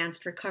an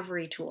advanced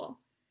recovery tool.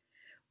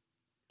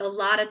 A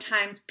lot of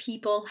times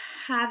people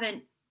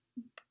haven't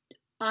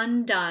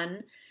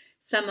undone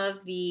some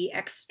of the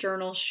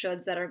external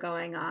shoulds that are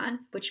going on,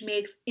 which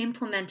makes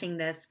implementing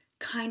this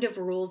kind of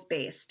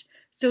rules-based.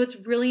 So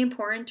it's really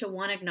important to,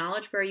 one,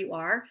 acknowledge where you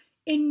are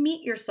and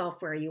meet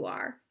yourself where you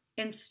are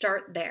and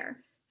start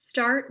there.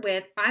 Start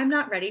with, I'm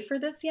not ready for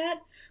this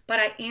yet,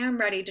 but I am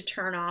ready to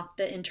turn off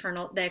the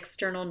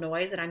external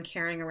noise that I'm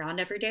carrying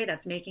around every day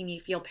that's making me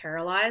feel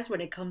paralyzed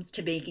when it comes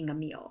to making a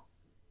meal.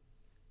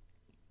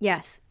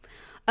 Yes.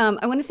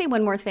 I want to say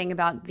one more thing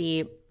about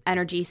the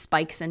energy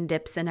spikes and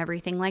dips and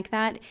everything like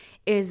that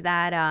is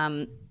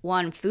that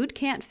one, food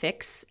can't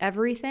fix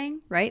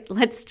everything, right?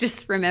 Let's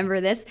just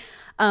remember this.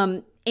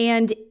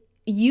 And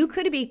you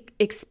could be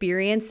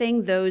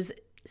experiencing those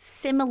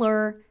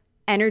similar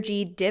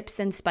energy dips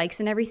and spikes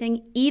and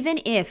everything, even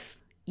if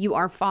you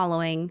are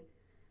following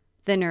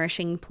the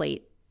nourishing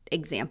plate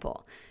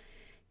example,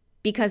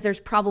 because there's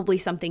probably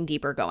something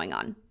deeper going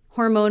on.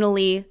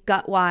 Hormonally,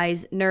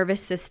 gut-wise, nervous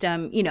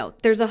system,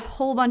 there's a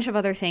whole bunch of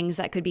other things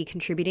that could be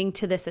contributing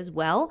to this as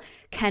well.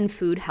 Can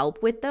food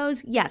help with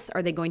those? Yes.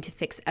 Are they going to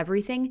fix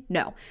everything?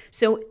 No.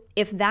 So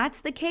if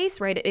that's the case,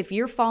 right, if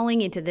you're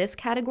falling into this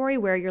category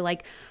where you're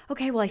like,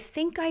 okay, well, I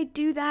think I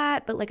do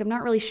that, but like, I'm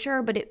not really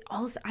sure, but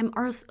I'm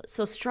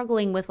also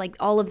struggling with like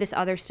all of this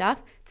other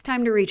stuff, it's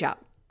time to reach out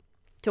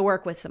to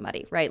work with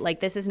somebody, right? Like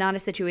this is not a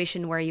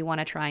situation where you want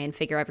to try and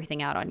figure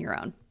everything out on your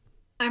own.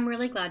 I'm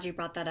really glad you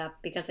brought that up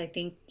because I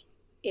think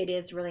it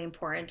is really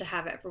important to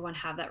have everyone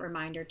have that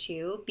reminder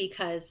too,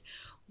 because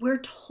we're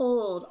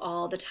told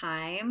all the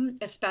time,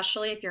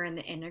 especially if you're in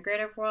the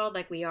integrative world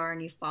like we are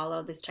and you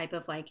follow this type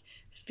of like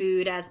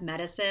food as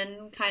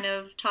medicine kind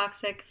of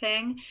toxic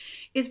thing,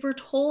 is we're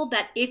told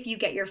that if you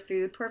get your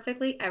food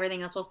perfectly,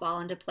 everything else will fall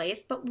into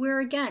place. But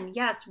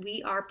yes,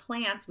 we are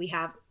plants, we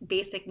have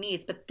basic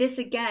needs, but this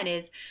again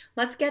is,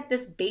 let's get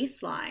this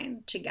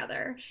baseline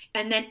together.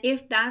 And then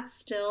if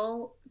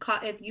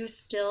you're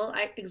still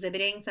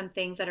exhibiting some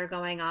things that are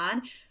going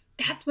on,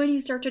 that's when you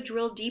start to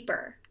drill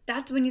deeper.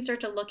 That's when you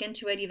start to look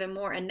into it even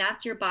more. And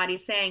that's your body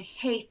saying,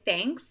 hey,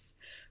 thanks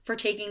for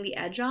taking the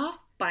edge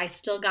off, but I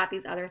still got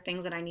these other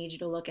things that I need you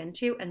to look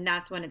into. And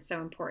that's when it's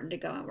so important to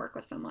go and work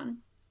with someone.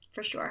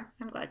 For sure.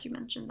 I'm glad you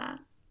mentioned that.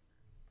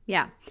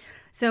 Yeah.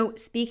 So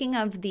speaking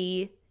of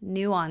the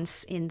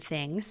nuance in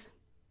things,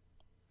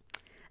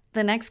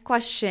 the next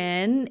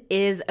question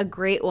is a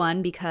great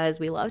one because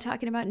we love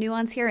talking about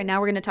nuance here. And now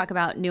we're going to talk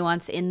about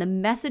nuance in the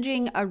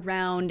messaging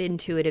around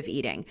intuitive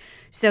eating.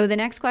 So the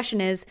next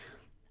question is,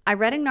 I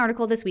read an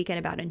article this weekend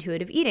about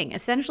intuitive eating.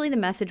 Essentially, the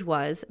message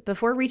was,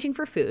 before reaching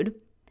for food,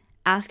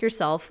 ask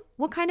yourself,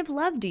 what kind of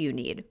love do you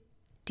need?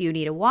 Do you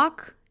need a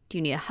walk? Do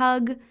you need a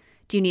hug?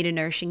 Do you need a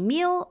nourishing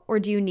meal? Or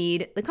do you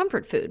need the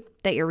comfort food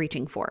that you're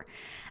reaching for?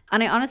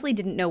 And I honestly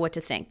didn't know what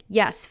to think.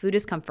 Yes, food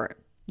is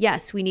comfort.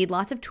 Yes, we need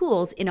lots of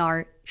tools in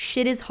our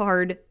shit is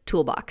hard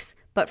toolbox.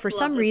 But for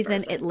some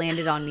reason, it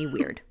landed on me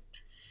weird.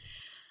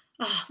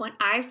 When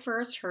I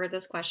first heard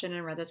this question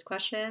and read this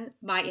question,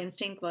 my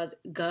instinct was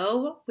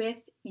go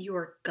with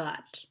your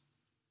gut.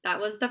 That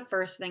was the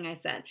first thing I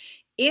said.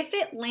 If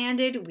it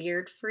landed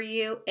weird for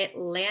you, it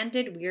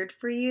landed weird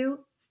for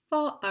you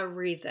for a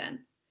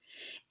reason.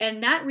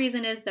 And that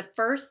reason is the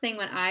first thing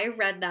when I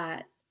read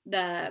that,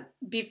 the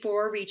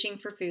before reaching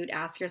for food,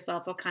 ask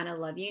yourself what kind of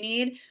love you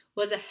need,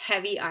 was a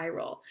heavy eye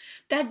roll.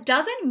 That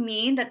doesn't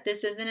mean that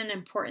this isn't an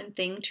important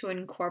thing to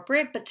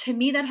incorporate, but to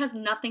me, that has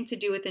nothing to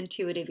do with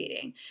intuitive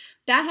eating.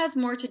 That has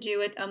more to do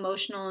with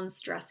emotional and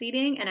stress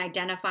eating and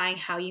identifying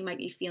how you might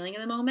be feeling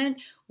in the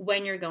moment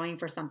when you're going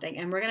for something.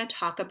 And we're going to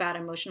talk about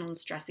emotional and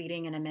stress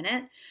eating in a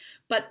minute.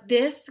 But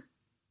this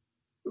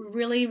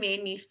really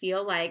made me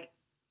feel like,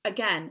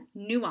 again,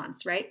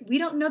 nuance, right? We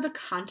don't know the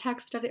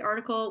context of the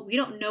article. We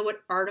don't know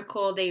what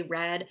article they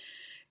read.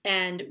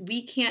 And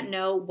we can't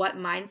know what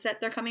mindset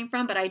they're coming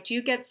from, but I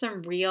do get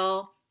some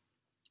real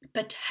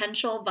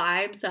potential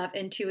vibes of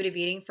intuitive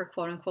eating for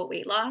quote unquote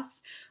weight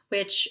loss,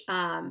 which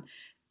are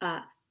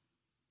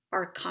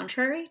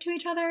contrary to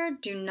each other,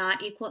 do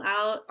not equal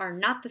out, are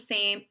not the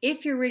same.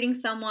 If you're reading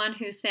someone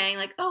who's saying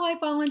like, oh, I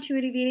follow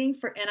intuitive eating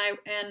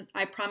and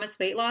I promise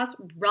weight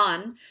loss,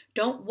 run,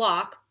 don't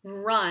walk,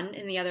 run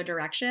in the other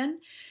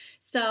direction.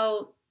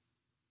 So,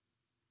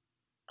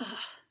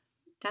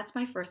 that's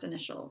my first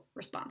initial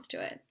response to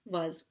it,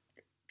 was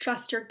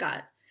trust your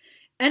gut.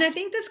 And I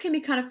think this can be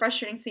kind of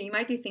frustrating. So you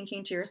might be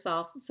thinking to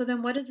yourself, so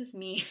then what does this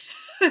mean?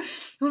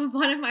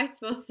 What am I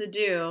supposed to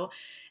do?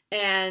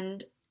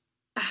 And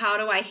how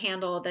do I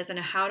handle this? And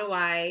how do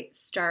I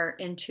start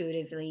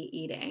intuitively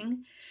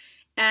eating?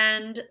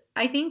 And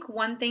I think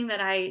one thing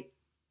that I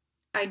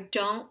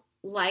don't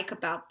like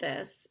about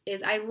this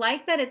is I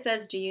like that it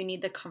says, do you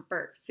need the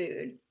comfort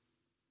food?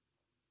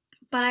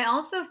 But I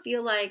also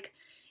feel like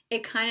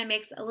it kind of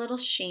makes a little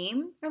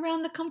shame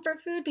around the comfort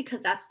food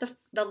because that's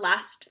the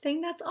last thing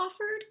that's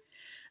offered.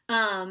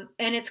 And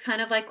it's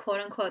kind of like, quote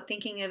unquote,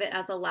 thinking of it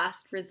as a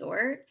last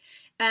resort.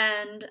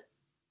 And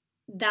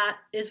that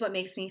is what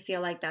makes me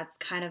feel like that's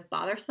kind of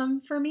bothersome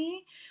for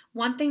me.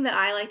 One thing that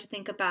I like to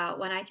think about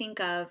when I think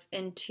of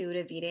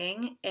intuitive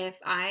eating, if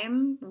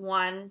I'm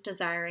one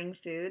desiring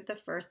food, the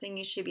first thing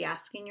you should be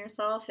asking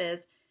yourself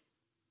is,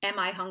 am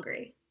I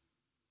hungry?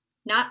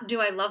 Not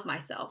do I love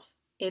myself?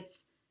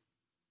 It's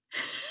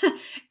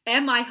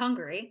am I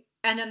hungry?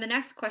 And then the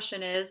next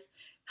question is,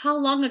 how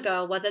long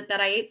ago was it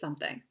that I ate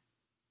something?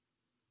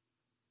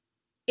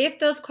 If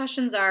those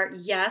questions are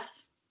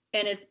yes,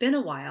 and it's been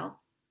a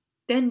while,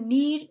 then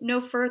need no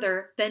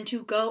further than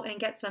to go and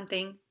get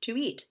something to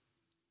eat.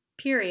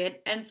 Period.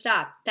 And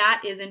stop.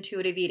 That is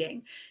intuitive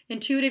eating.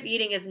 Intuitive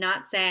eating is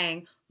not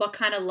saying, what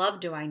kind of love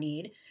do I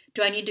need?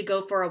 Do I need to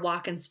go for a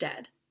walk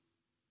instead?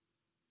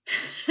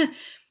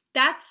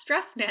 That's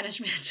stress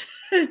management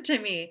to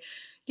me.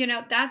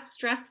 That's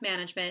stress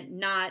management,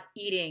 not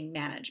eating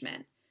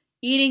management.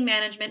 Eating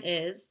management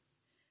is,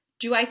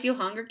 do I feel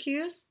hunger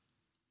cues?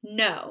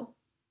 No.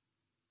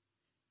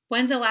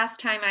 When's the last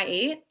time I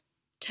ate?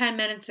 10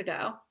 minutes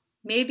ago.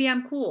 Maybe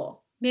I'm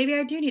cool. Maybe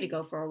I do need to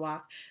go for a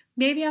walk.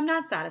 Maybe I'm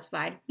not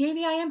satisfied.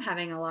 Maybe I am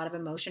having a lot of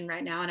emotion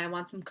right now and I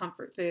want some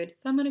comfort food,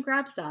 so I'm going to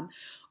grab some.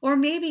 Or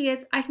maybe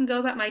it's I can go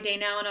about my day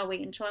now and I'll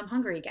wait until I'm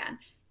hungry again.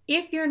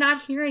 If you're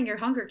not hearing your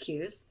hunger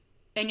cues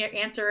and your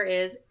answer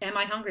is, am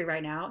I hungry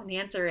right now? And the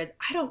answer is,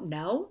 I don't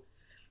know.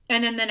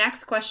 And then the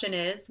next question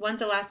is, when's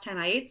the last time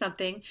I ate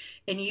something?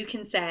 And you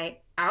can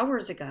say,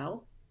 hours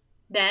ago.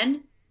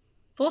 Then,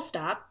 full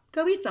stop,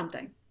 go eat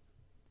something.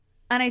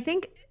 And I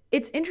think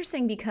it's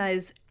interesting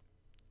because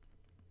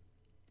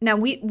now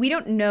we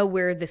don't know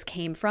where this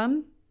came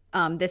from.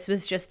 This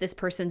was just this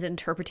person's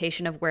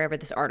interpretation of wherever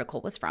this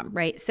article was from,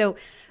 right? So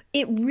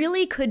it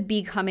really could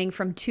be coming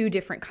from two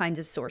different kinds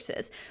of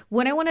sources.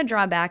 What I want to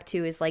draw back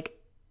to is like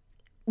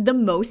the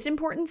most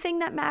important thing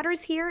that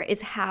matters here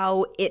is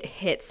how it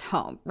hits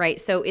home,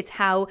 right? So it's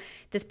how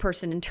this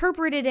person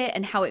interpreted it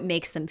and how it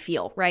makes them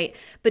feel, right?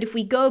 But if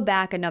we go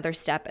back another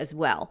step as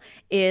well,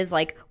 is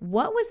like,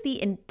 what was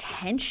the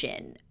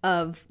intention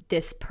of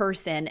this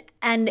person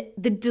and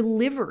the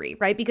delivery,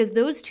 right? Because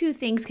those two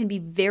things can be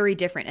very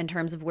different in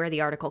terms of where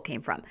the article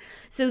came from.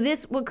 So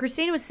what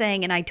Christina was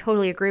saying, and I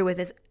totally agree with,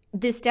 is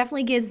this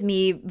definitely gives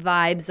me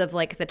vibes of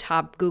like the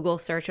top Google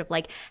search of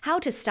like how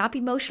to stop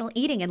emotional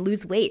eating and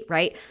lose weight,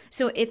 right?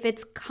 So if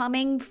it's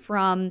coming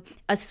from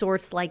a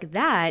source like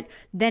that,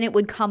 then it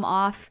would come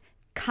off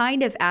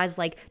kind of as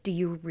like, do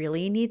you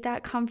really need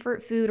that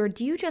comfort food or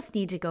do you just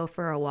need to go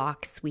for a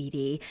walk,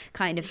 sweetie,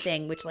 kind of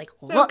thing, which like,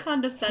 so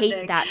condescending.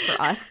 Hate that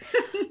for us.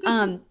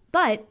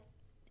 But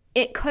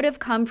it could have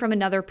come from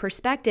another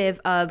perspective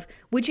of,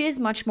 which is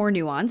much more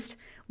nuanced,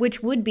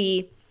 which would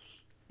be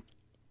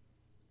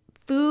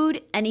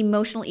food and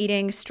emotional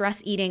eating,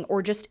 stress eating,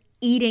 or just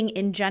eating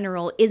in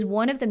general is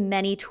one of the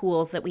many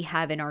tools that we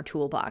have in our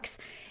toolbox.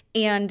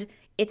 And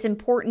it's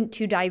important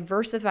to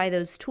diversify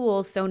those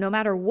tools. So no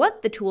matter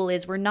what the tool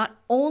is, we're not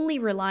only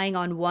relying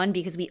on one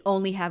because we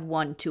only have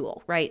one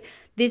tool, right?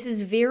 This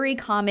is very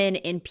common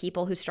in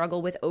people who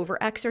struggle with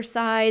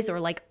overexercise or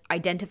like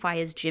identify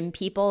as gym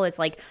people. It's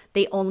like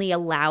they only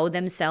allow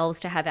themselves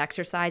to have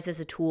exercise as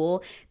a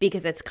tool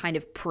because it's kind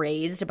of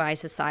praised by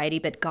society.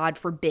 But God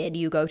forbid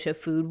you go to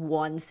food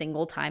one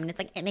single time and it's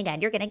like, oh my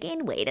God, you're going to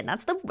gain weight. And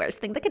that's the worst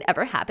thing that could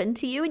ever happen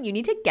to you. And you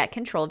need to get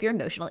control of your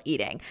emotional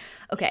eating.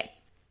 Okay.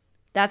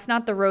 That's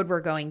not the road we're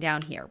going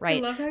down here, right?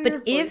 I love how but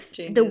your if voice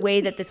changes. The way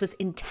that this was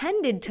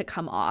intended to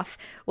come off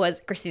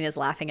was, Christina's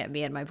laughing at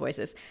me and my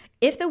voices.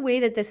 If the way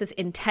that this is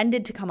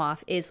intended to come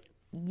off is,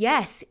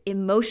 yes,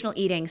 emotional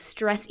eating,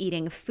 stress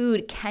eating,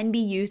 food can be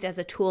used as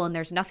a tool and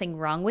there's nothing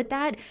wrong with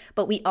that.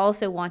 But we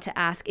also want to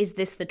ask, is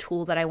this the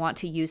tool that I want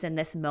to use in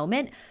this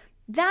moment?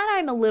 That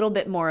I'm a little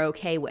bit more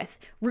okay with.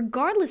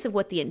 Regardless of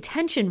what the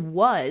intention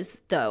was,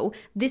 though,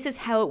 this is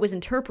how it was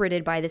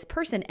interpreted by this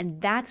person, and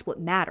that's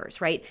what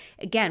matters, right?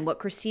 Again, what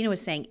Christina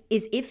was saying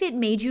is if it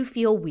made you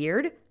feel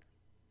weird,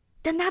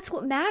 then that's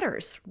what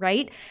matters,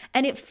 right?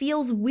 And it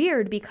feels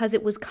weird because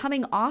it was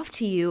coming off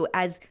to you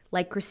as,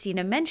 like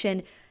Christina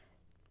mentioned,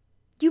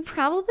 you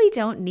probably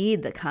don't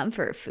need the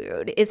comfort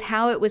food, is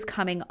how it was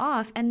coming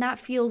off, and that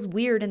feels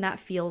weird and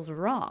that feels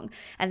wrong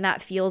and that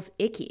feels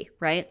icky,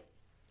 right?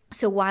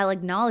 So while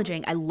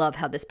acknowledging, I love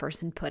how this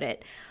person put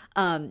it,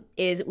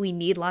 is we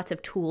need lots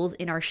of tools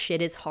in our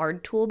shit is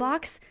hard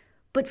toolbox,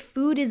 but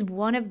food is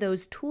one of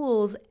those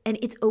tools and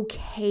it's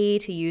okay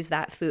to use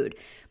that food.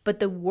 But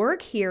the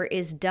work here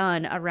is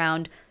done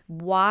around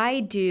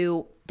why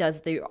does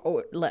the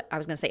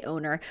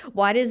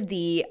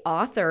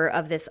author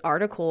of this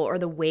article or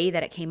the way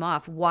that it came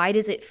off, why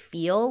does it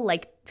feel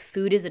like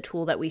food is a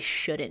tool that we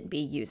shouldn't be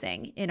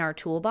using in our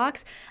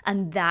toolbox?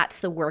 And that's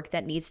the work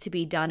that needs to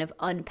be done of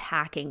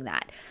unpacking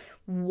that.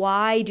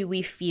 Why do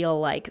we feel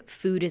like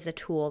food is a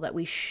tool that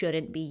we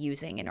shouldn't be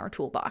using in our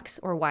toolbox?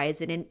 Or why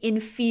is it an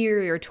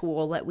inferior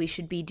tool that we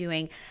should be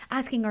doing?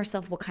 Asking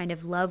ourselves what kind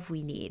of love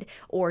we need.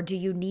 Or do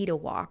you need a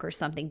walk or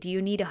something? Do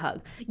you need a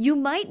hug? You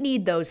might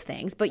need those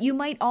things, but you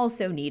might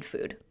also need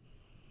food.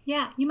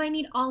 Yeah, you might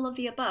need all of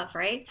the above,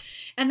 right?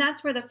 And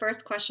that's where the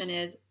first question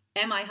is,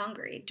 am I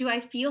hungry? Do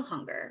I feel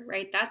hunger,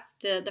 right? That's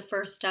the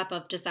first step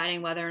of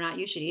deciding whether or not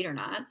you should eat or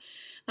not.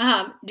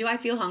 Do I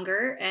feel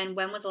hunger? And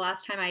when was the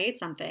last time I ate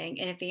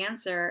something? And if the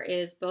answer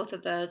is both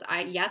of those,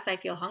 yes, I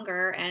feel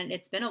hunger and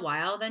it's been a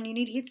while, then you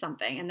need to eat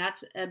something. And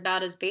that's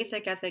about as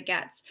basic as it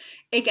gets.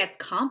 It gets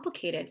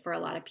complicated for a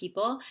lot of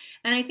people.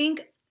 And I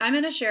think I'm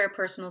going to share a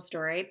personal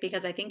story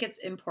because I think it's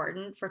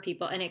important for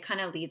people, and it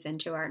kind of leads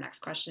into our next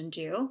question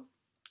too,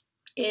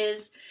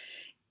 is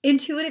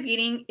Intuitive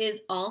eating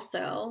is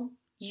also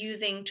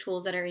using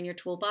tools that are in your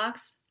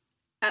toolbox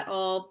at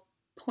all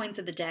points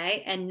of the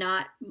day and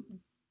not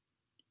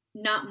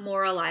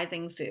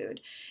moralizing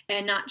food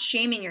and not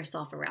shaming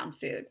yourself around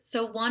food.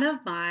 So one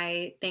of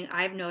my thing,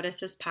 I've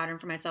noticed this pattern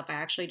for myself. I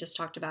actually just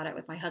talked about it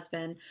with my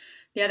husband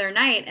the other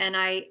night. And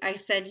I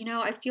said,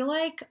 I feel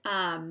like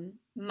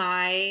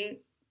my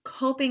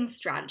coping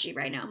strategy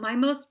right now, my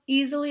most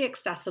easily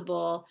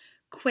accessible,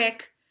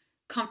 quick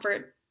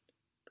comfort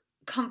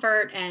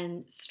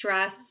and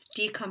stress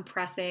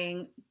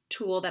decompressing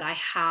tool that I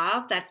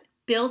have that's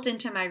built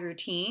into my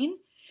routine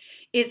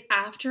is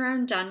after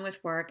I'm done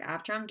with work,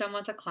 after I'm done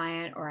with a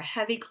client or a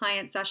heavy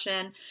client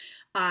session,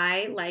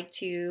 I like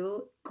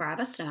to grab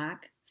a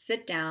snack,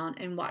 sit down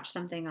and watch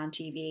something on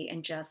TV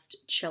and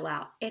just chill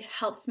out. It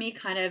helps me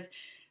kind of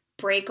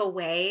break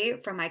away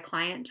from my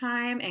client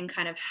time and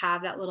kind of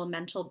have that little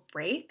mental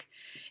break.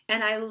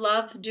 And I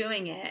love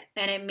doing it.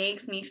 And it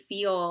makes me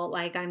feel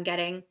like I'm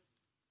getting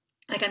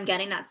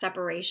that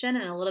separation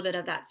and a little bit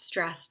of that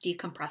stress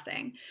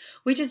decompressing,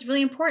 which is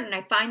really important.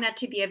 I find that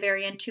to be a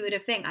very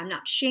intuitive thing. I'm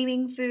not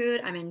shaming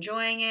food. I'm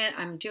enjoying it.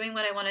 I'm doing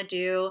what I want to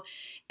do.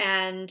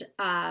 And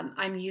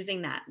I'm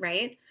using that,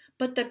 right?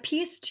 But the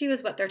piece too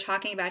is what they're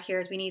talking about here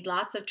is we need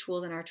lots of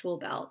tools in our tool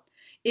belt.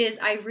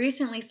 I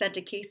recently said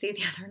to Casey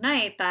the other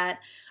night that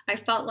I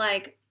felt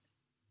like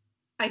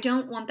I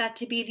don't want that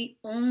to be the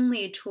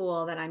only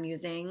tool that I'm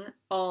using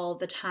all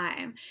the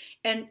time.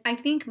 And I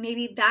think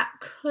maybe that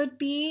could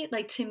be,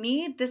 like, to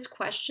me, this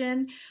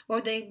question or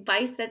the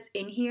advice that's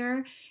in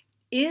here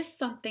is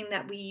something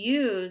that we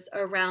use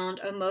around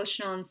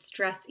emotional and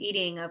stress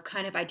eating, of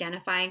kind of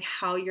identifying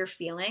how you're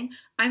feeling.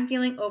 I'm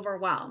feeling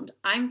overwhelmed.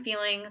 I'm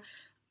feeling,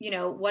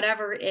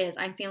 whatever it is.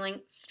 I'm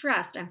feeling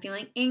stressed. I'm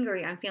feeling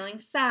angry. I'm feeling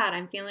sad.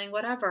 I'm feeling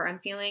whatever. I'm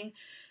feeling,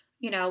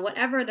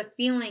 whatever the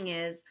feeling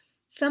is.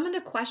 Some of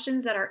the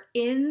questions that are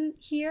in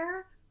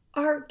here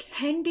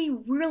can be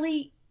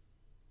really,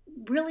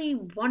 really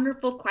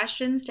wonderful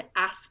questions to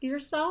ask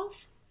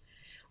yourself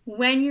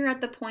when you're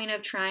at the point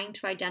of trying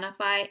to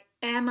identify,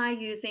 am I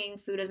using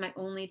food as my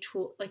only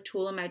tool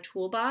in my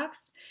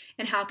toolbox?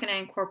 And how can I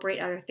incorporate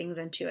other things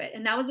into it?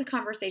 And that was a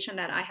conversation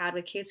that I had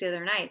with Casey the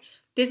other night.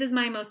 This is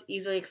my most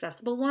easily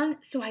accessible one,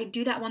 so I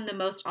do that one the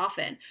most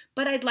often.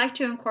 But I'd like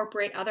to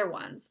incorporate other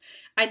ones.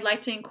 I'd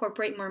like to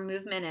incorporate more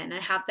movement in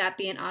and have that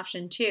be an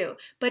option too.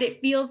 But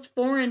it feels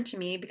foreign to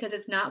me because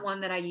it's not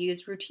one that I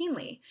use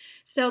routinely.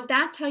 So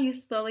that's how you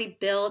slowly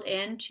build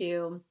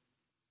into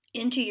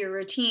your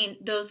routine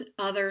those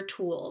other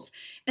tools.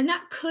 And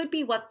that could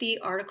be what the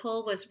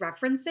article was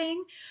referencing,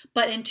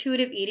 but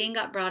intuitive eating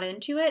got brought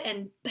into it.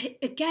 But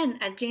again,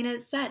 as Dana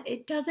said,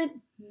 it doesn't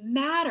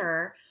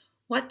matter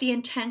what the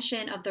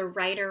intention of the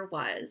writer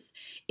was,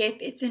 if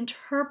it's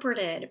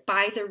interpreted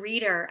by the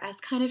reader as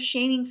kind of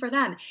shaming for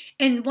them.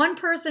 And one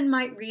person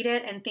might read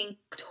it and think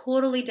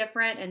totally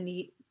different, and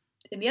the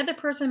other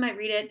person might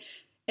read it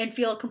and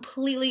feel a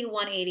completely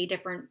 180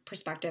 different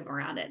perspective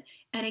around it.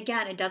 And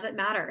again, it doesn't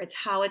matter. It's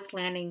how it's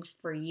landing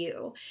for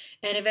you.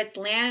 And if it's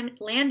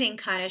landing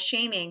kind of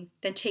shaming,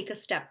 then take a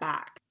step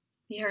back.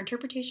 Your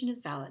interpretation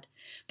is valid.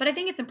 But I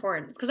think it's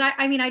important because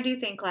I do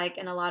think, like,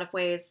 in a lot of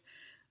ways,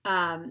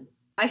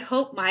 I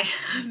hope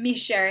me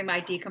sharing my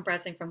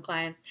decompressing from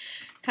clients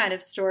kind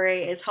of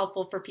story is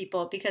helpful for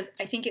people, because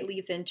I think it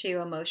leads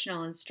into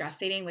emotional and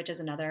stress eating, which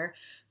is another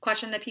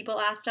question that people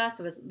asked us.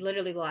 It was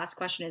literally the last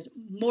question is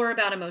more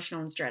about emotional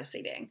and stress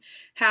eating,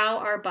 how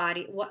our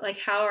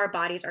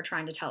bodies are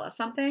trying to tell us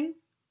something.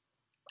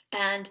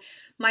 And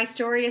my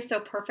story is so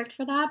perfect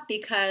for that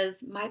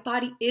because my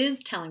body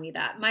is telling me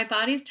that. My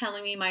body's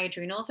telling me my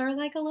adrenals are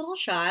like a little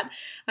shot.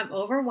 I'm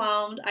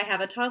overwhelmed. I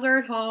have a toddler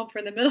at home. We're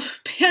in the middle of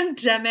a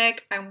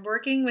pandemic. I'm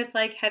working with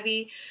like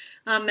heavy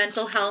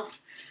mental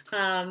health,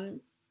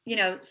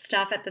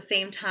 stuff at the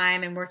same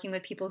time, and working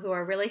with people who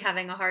are really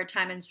having a hard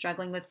time and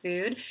struggling with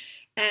food.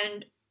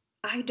 And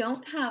I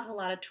don't have a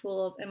lot of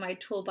tools in my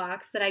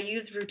toolbox that I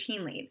use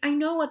routinely. I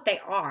know what they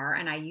are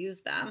and I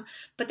use them,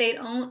 but they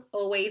don't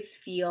always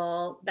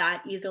feel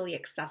that easily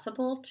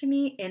accessible to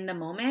me in the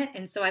moment.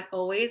 And so I've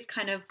always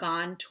kind of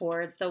gone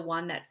towards the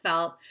one that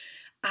felt,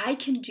 I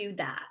can do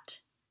that.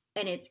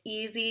 And it's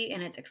easy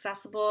and it's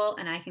accessible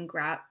and I can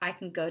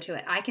go to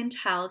it. I can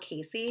tell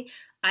Casey,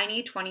 I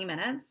need 20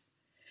 minutes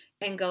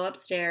and go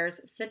upstairs,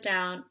 sit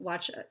down,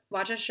 watch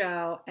a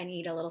show, and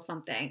eat a little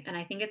something. And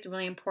I think it's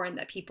really important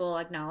that people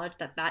acknowledge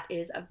that that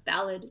is a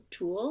valid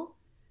tool.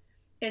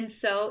 And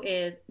so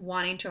is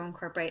wanting to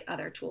incorporate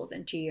other tools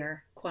into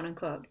your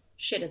quote-unquote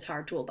shit is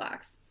hard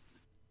toolbox.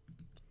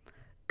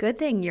 Good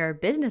thing your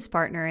business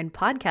partner and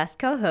podcast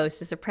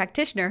co-host is a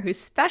practitioner who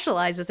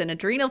specializes in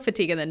adrenal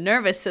fatigue and the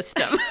nervous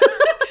system.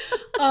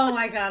 Oh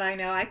my God, I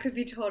know. I could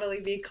totally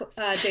be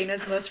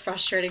Dana's most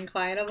frustrating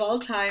client of all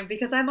time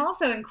because I'm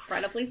also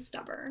incredibly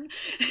stubborn.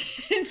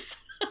 So,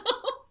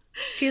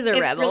 she's a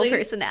rebel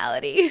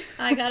personality.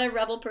 I got a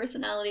rebel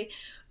personality.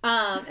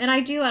 And I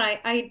do. And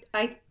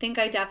I think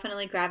I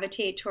definitely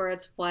gravitate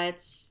towards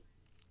what's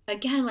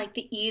again, like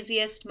the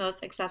easiest,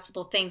 most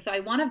accessible thing. So I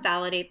want to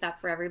validate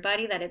that for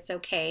everybody, that it's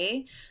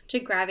okay to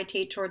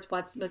gravitate towards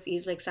what's most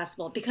easily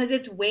accessible, because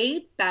it's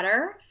way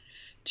better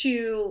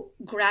to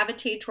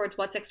gravitate towards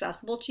what's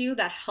accessible to you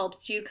that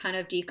helps you kind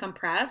of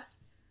decompress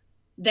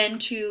than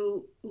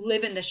to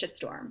live in the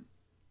shitstorm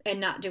and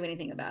not do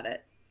anything about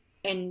it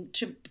and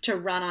to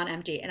run on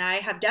empty. And I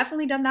have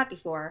definitely done that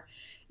before,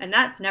 and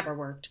that's never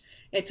worked.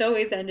 It's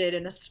always ended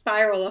in a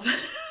spiral of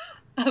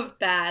of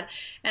bad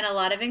and a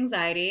lot of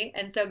anxiety.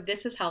 And so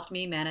this has helped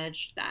me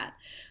manage that.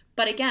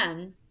 But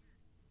again,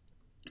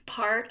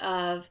 part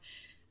of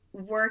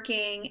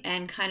working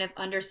and kind of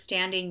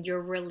understanding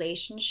your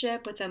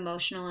relationship with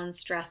emotional and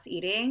stress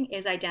eating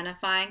is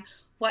identifying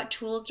what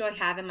tools do I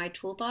have in my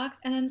toolbox,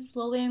 and then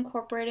slowly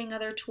incorporating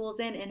other tools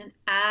in an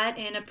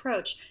add-in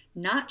approach,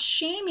 not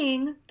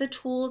shaming the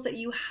tools that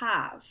you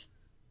have.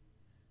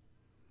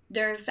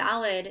 They're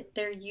valid,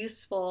 they're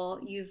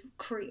useful, you've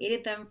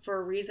created them for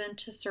a reason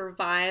to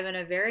survive in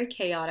a very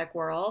chaotic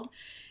world,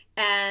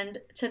 and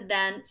to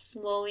then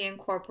slowly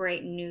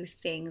incorporate new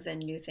things.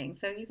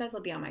 So you guys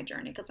will be on my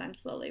journey, because I'm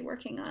slowly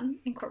working on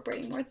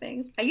incorporating more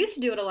things. I used to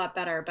do it a lot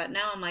better, but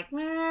now I'm like,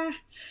 we're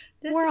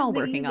all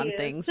working on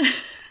things.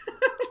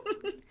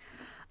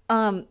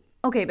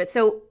 Okay, but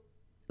so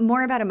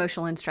more about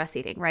emotional and stress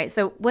eating, right?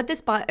 So what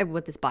this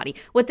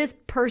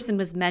person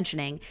was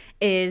mentioning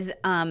is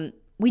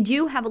we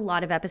do have a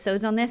lot of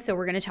episodes on this, so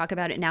we're going to talk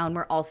about it now, and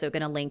we're also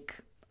going to link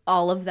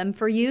all of them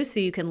for you so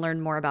you can learn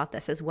more about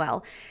this as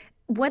well.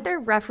 What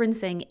they're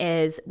referencing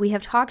is, we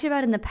have talked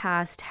about in the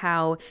past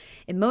how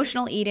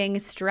emotional eating,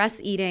 stress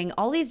eating,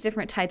 all these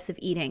different types of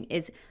eating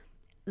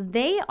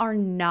they are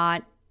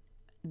not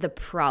the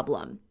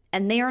problem,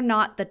 and they are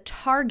not the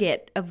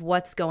target of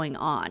what's going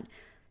on.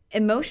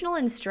 Emotional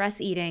and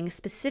stress eating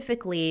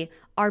specifically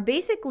are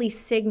basically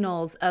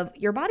signals of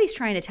your body's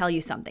trying to tell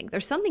you something.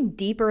 There's something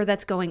deeper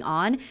that's going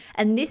on,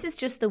 and this is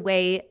just the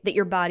way that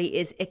your body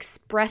is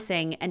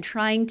expressing and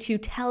trying to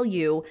tell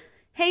you,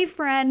 hey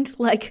friend,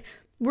 like,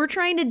 we're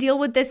trying to deal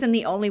with this in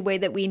the only way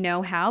that we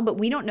know how, but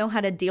we don't know how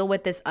to deal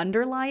with this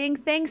underlying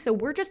thing. So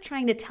we're just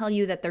trying to tell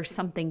you that there's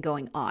something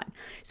going on.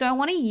 So I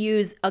want to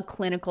use a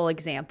clinical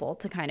example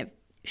to kind of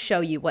show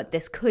you what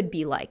this could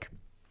be like.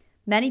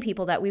 Many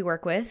people that we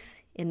work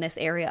with in this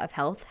area of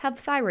health have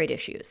thyroid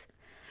issues,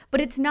 but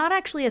it's not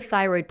actually a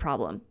thyroid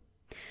problem.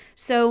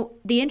 So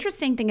the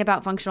interesting thing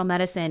about functional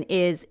medicine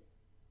is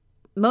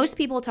most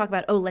people talk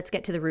about, let's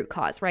get to the root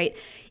cause, right?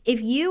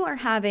 If you are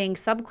having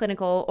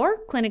subclinical or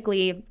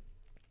clinically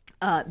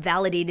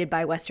validated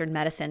by Western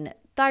medicine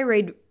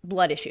thyroid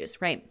blood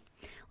issues, right?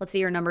 Let's say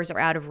your numbers are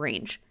out of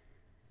range.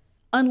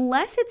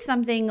 Unless it's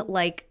something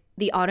like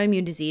the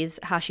autoimmune disease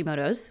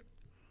Hashimoto's,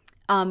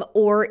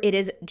 or it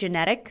is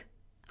genetic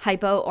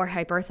hypo or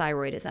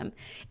hyperthyroidism,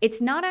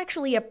 it's not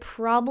actually a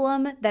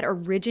problem that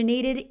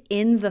originated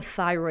in the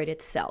thyroid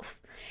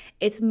itself.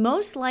 It's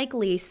most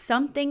likely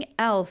something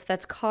else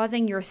that's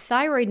causing your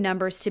thyroid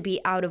numbers to be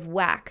out of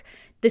whack.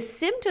 The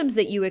symptoms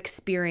that you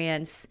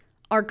experience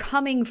are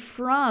coming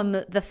from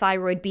the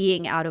thyroid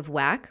being out of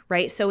whack,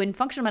 right? So in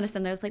functional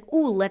medicine, there's like,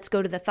 let's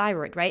go to the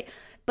thyroid, right?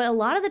 But a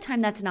lot of the time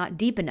that's not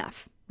deep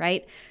enough,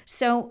 right?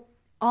 So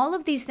all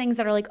of these things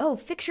that are like,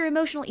 fix your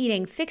emotional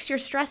eating, fix your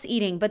stress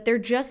eating, but they're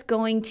just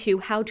going to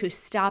how to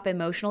stop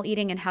emotional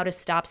eating and how to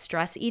stop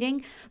stress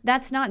eating.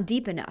 That's not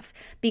deep enough,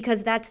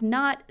 because that's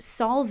not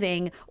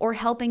solving or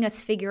helping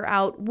us figure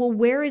out,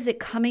 where is it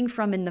coming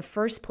from in the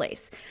first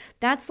place?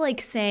 That's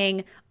like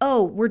saying,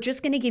 we're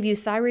just going to give you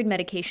thyroid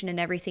medication and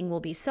everything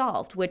will be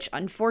solved, which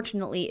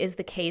unfortunately is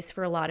the case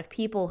for a lot of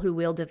people who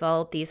will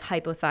develop these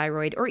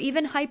hypothyroid or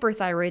even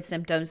hyperthyroid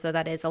symptoms, though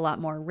that is a lot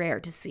more rare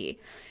to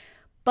see.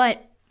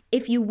 But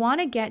if you want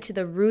to get to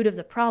the root of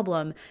the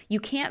problem, you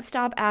can't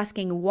stop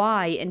asking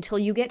why until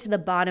you get to the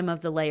bottom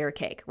of the layer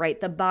cake, right?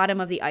 The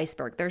bottom of the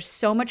iceberg. There's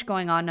so much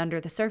going on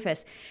under the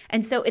surface.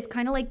 And so it's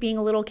kind of like being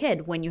a little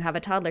kid when you have a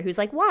toddler who's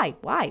like, why,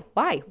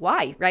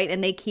 right?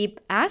 And they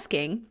keep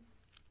asking,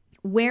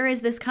 where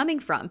is this coming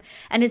from?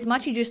 And as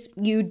much you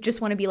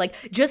just want to be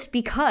like, just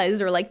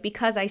because, or like,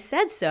 because I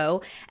said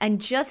so,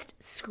 and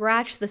just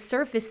scratch the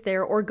surface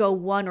there or go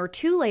 1 or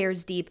 2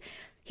 layers deep,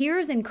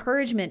 here's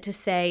encouragement to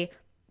say,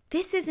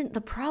 this isn't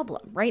the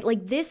problem, right?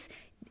 Like this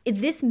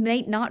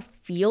may not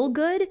feel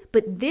good,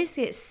 but this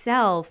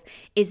itself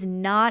is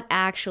not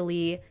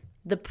actually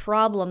the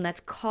problem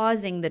that's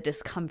causing the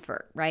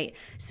discomfort, right?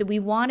 So we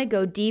want to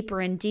go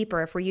deeper and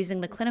deeper. If we're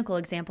using the clinical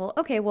example,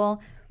 okay,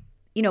 well,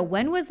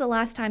 when was the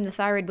last time the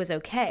thyroid was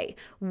okay?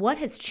 What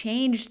has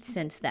changed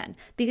since then?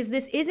 Because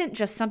this isn't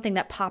just something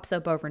that pops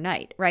up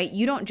overnight, right?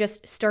 You don't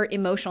just start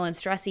emotional and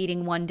stress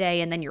eating one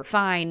day and then you're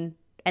fine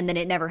and then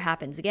it never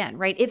happens again,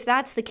 right? If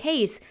that's the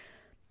case,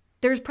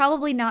 there's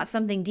probably not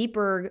something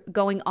deeper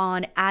going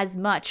on as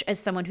much as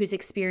someone who's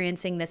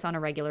experiencing this on a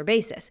regular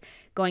basis.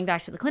 Going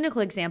back to the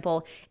clinical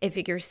example, if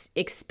you're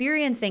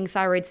experiencing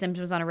thyroid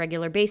symptoms on a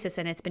regular basis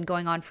and it's been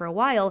going on for a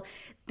while,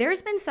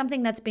 there's been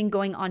something that's been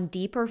going on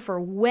deeper for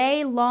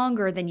way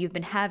longer than you've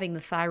been having the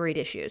thyroid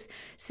issues.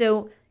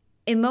 So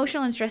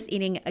Emotional and stress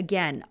eating,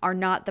 again, are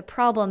not the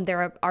problem.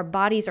 Our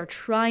bodies are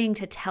trying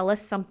to tell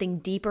us something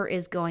deeper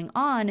is going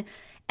on.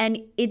 And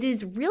it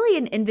is really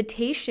an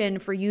invitation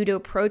for you to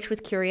approach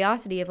with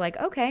curiosity of like,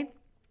 okay,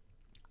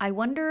 I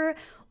wonder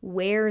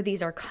where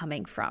these are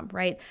coming from,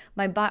 right?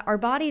 Our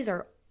bodies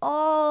are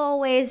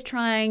always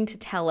trying to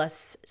tell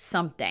us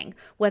something,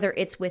 whether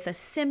it's with a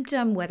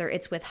symptom, whether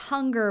it's with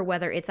hunger,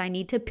 whether it's I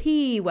need to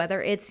pee,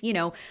 whether it's,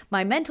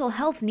 my mental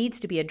health needs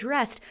to be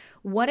addressed,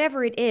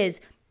 whatever it is.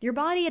 Your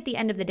body at the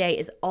end of the day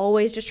is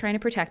always just trying to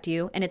protect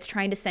you, and it's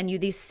trying to send you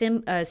these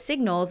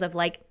signals of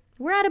like,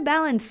 we're out of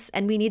balance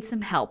and we need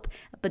some help.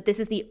 But this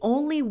is the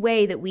only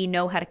way that we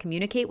know how to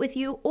communicate with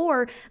you,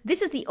 or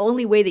this is the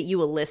only way that you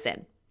will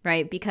listen,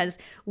 right? Because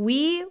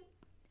we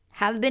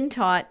have been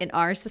taught in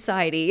our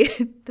society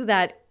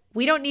that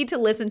we don't need to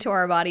listen to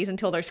our bodies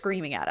until they're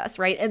screaming at us,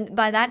 right? And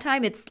by that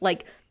time, it's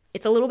like,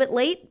 it's a little bit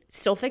late,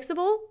 still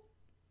fixable,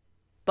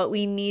 but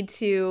we need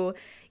to.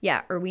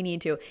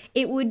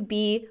 It would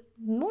be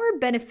more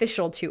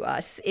beneficial to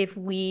us if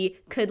we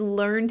could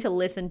learn to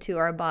listen to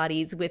our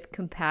bodies with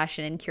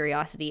compassion and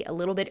curiosity a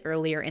little bit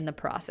earlier in the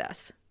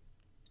process.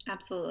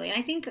 Absolutely. And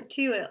I think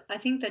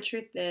the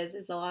truth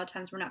is a lot of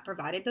times we're not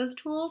provided those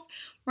tools.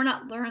 We're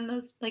not learned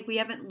those, like we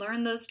haven't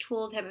learned those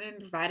tools, haven't been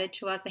provided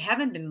to us. They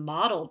haven't been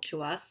modeled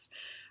to us,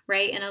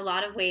 right? In a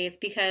lot of ways,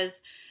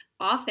 because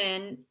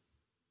often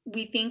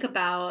we think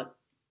about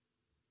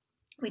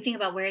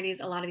where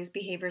a lot of these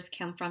behaviors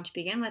come from to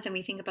begin with, and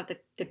we think about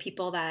the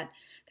people that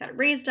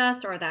raised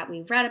us or that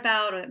we read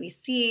about or that we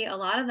see. A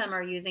lot of them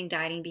are using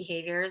dieting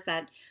behaviors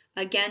that,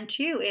 again,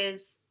 too,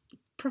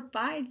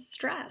 provides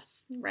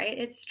stress, right?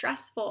 It's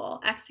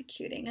stressful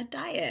executing a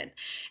diet,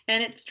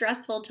 and it's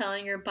stressful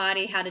telling your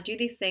body how to do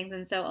these things.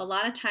 And so a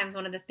lot of times,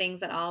 one of the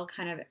things that I'll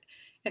kind of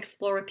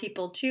explore with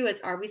people too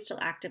is, are we still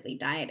actively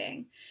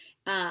dieting?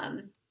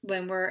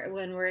 When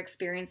we're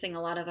experiencing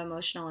a lot of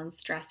emotional and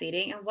stress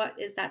eating, and what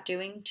is that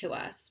doing to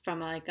us from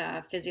like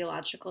a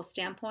physiological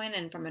standpoint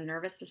and from a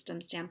nervous system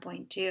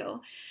standpoint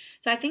too.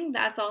 So I think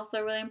that's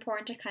also really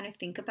important to kind of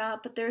think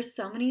about, but there's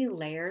so many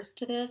layers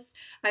to this.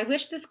 I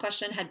wish this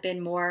question had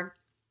been more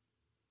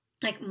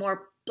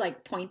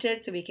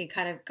pointed so we can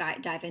kind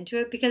of dive into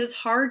it, because it's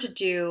hard to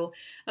do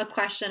a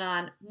question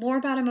on more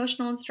about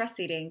emotional and stress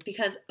eating,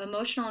 because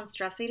emotional and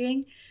stress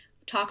eating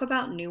talk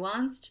about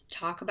nuanced,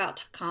 talk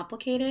about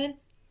complicated,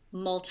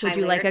 multi-layered.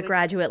 Would you like a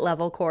graduate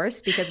level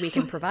course? Because we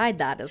can provide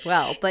that as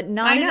well, but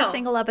not in a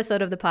single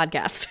episode of the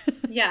podcast.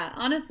 Yeah,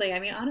 honestly,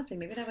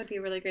 maybe that would be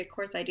a really great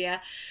course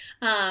idea,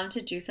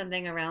 to do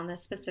something around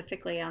this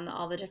specifically on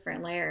all the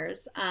different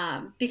layers,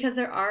 because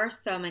there are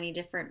so many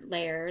different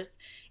layers,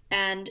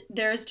 and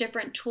there's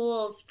different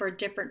tools for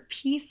different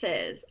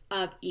pieces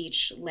of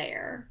each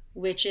layer,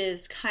 which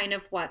is kind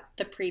of what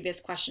the previous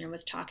questioner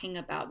was talking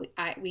about.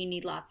 We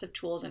need lots of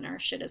tools in our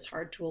shit is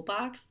hard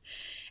toolbox.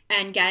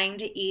 And getting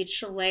to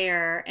each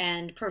layer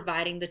and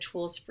providing the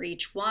tools for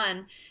each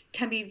one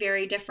can be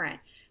very different.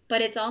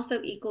 But it's also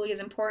equally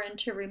as important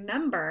to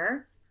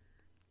remember,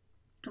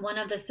 one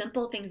of the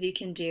simple things you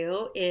can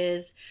do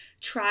is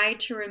try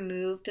to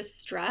remove the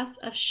stress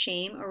of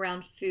shame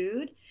around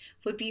food.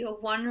 Would be a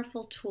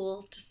wonderful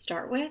tool to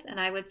start with. And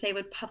I would say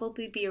would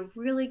probably be a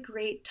really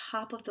great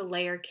top of the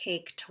layer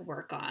cake to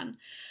work on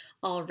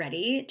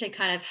already, to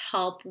kind of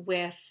help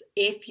with,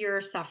 if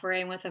you're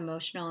suffering with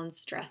emotional and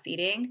stress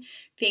eating,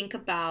 think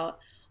about,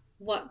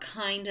 what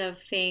kind of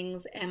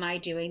things am I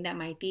doing that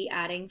might be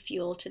adding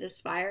fuel to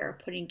this fire or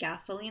putting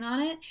gasoline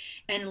on it?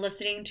 And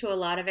listening to a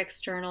lot of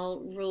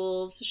external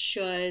rules,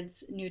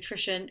 shoulds,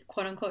 nutrition,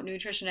 quote unquote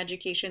nutrition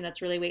education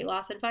that's really weight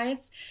loss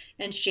advice,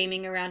 and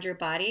shaming around your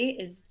body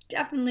is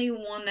definitely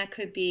one that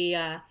could be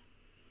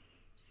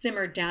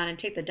simmered down and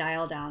take the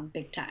dial down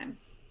big time.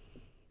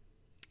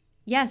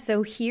 Yeah,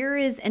 so here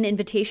is an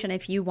invitation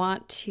if you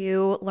want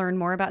to learn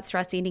more about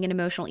stress eating and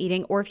emotional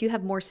eating, or if you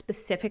have more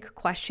specific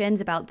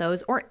questions about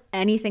those or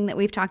anything that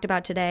we've talked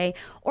about today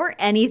or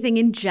anything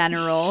in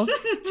general,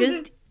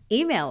 just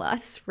email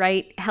us,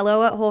 right?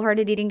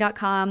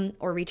 hello@wholeheartedeating.com,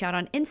 or reach out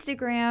on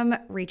Instagram,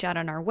 reach out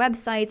on our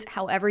websites,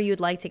 however you'd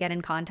like to get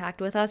in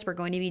contact with us. We're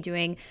going to be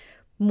doing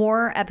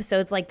more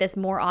episodes like this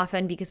more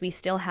often because we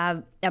still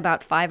have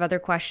about 5 other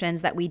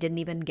questions that we didn't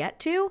even get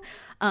to.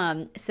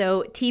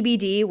 So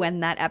TBD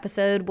when that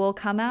episode will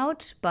come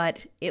out,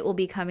 but it will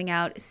be coming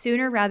out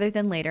sooner rather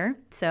than later.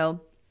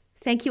 So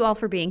thank you all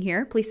for being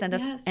here. Please send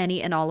us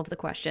any and all of the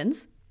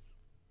questions.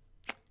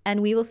 And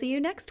we will see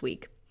you next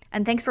week.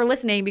 And thanks for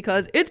listening,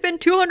 because it's been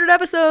 200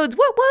 episodes.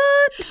 What?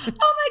 Oh my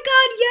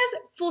God, yes.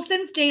 Well,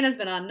 since Dana's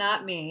been on,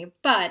 not me,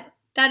 but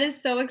that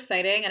is so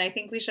exciting, and I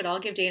think we should all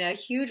give Dana a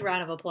huge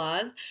round of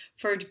applause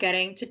for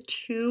getting to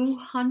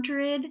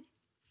 200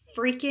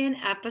 freaking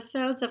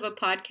episodes of a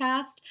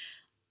podcast.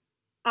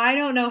 I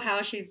don't know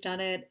how she's done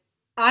it.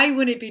 I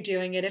wouldn't be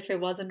doing it if it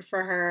wasn't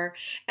for her.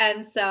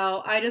 And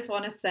so I just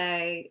want to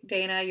say,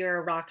 Dana, you're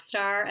a rock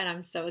star, and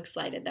I'm so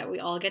excited that we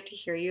all get to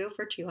hear you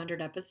for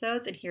 200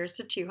 episodes, and here's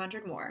to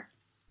 200 more.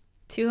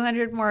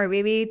 200 more,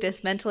 baby.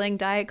 Dismantling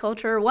diet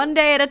culture one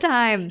day at a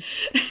time.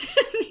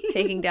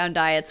 Taking down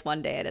diets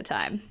one day at a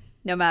time.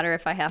 no matter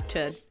if I have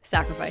to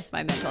sacrifice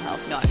my mental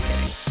health. No, I'm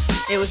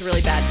kidding. It was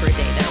really bad for a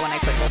day there when I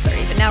quit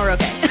Whole30, but now we're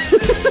okay.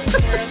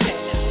 We're okay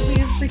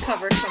now. We've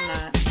recovered from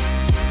that.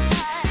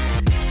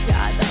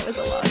 God, that was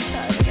a long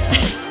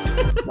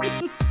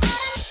time ago.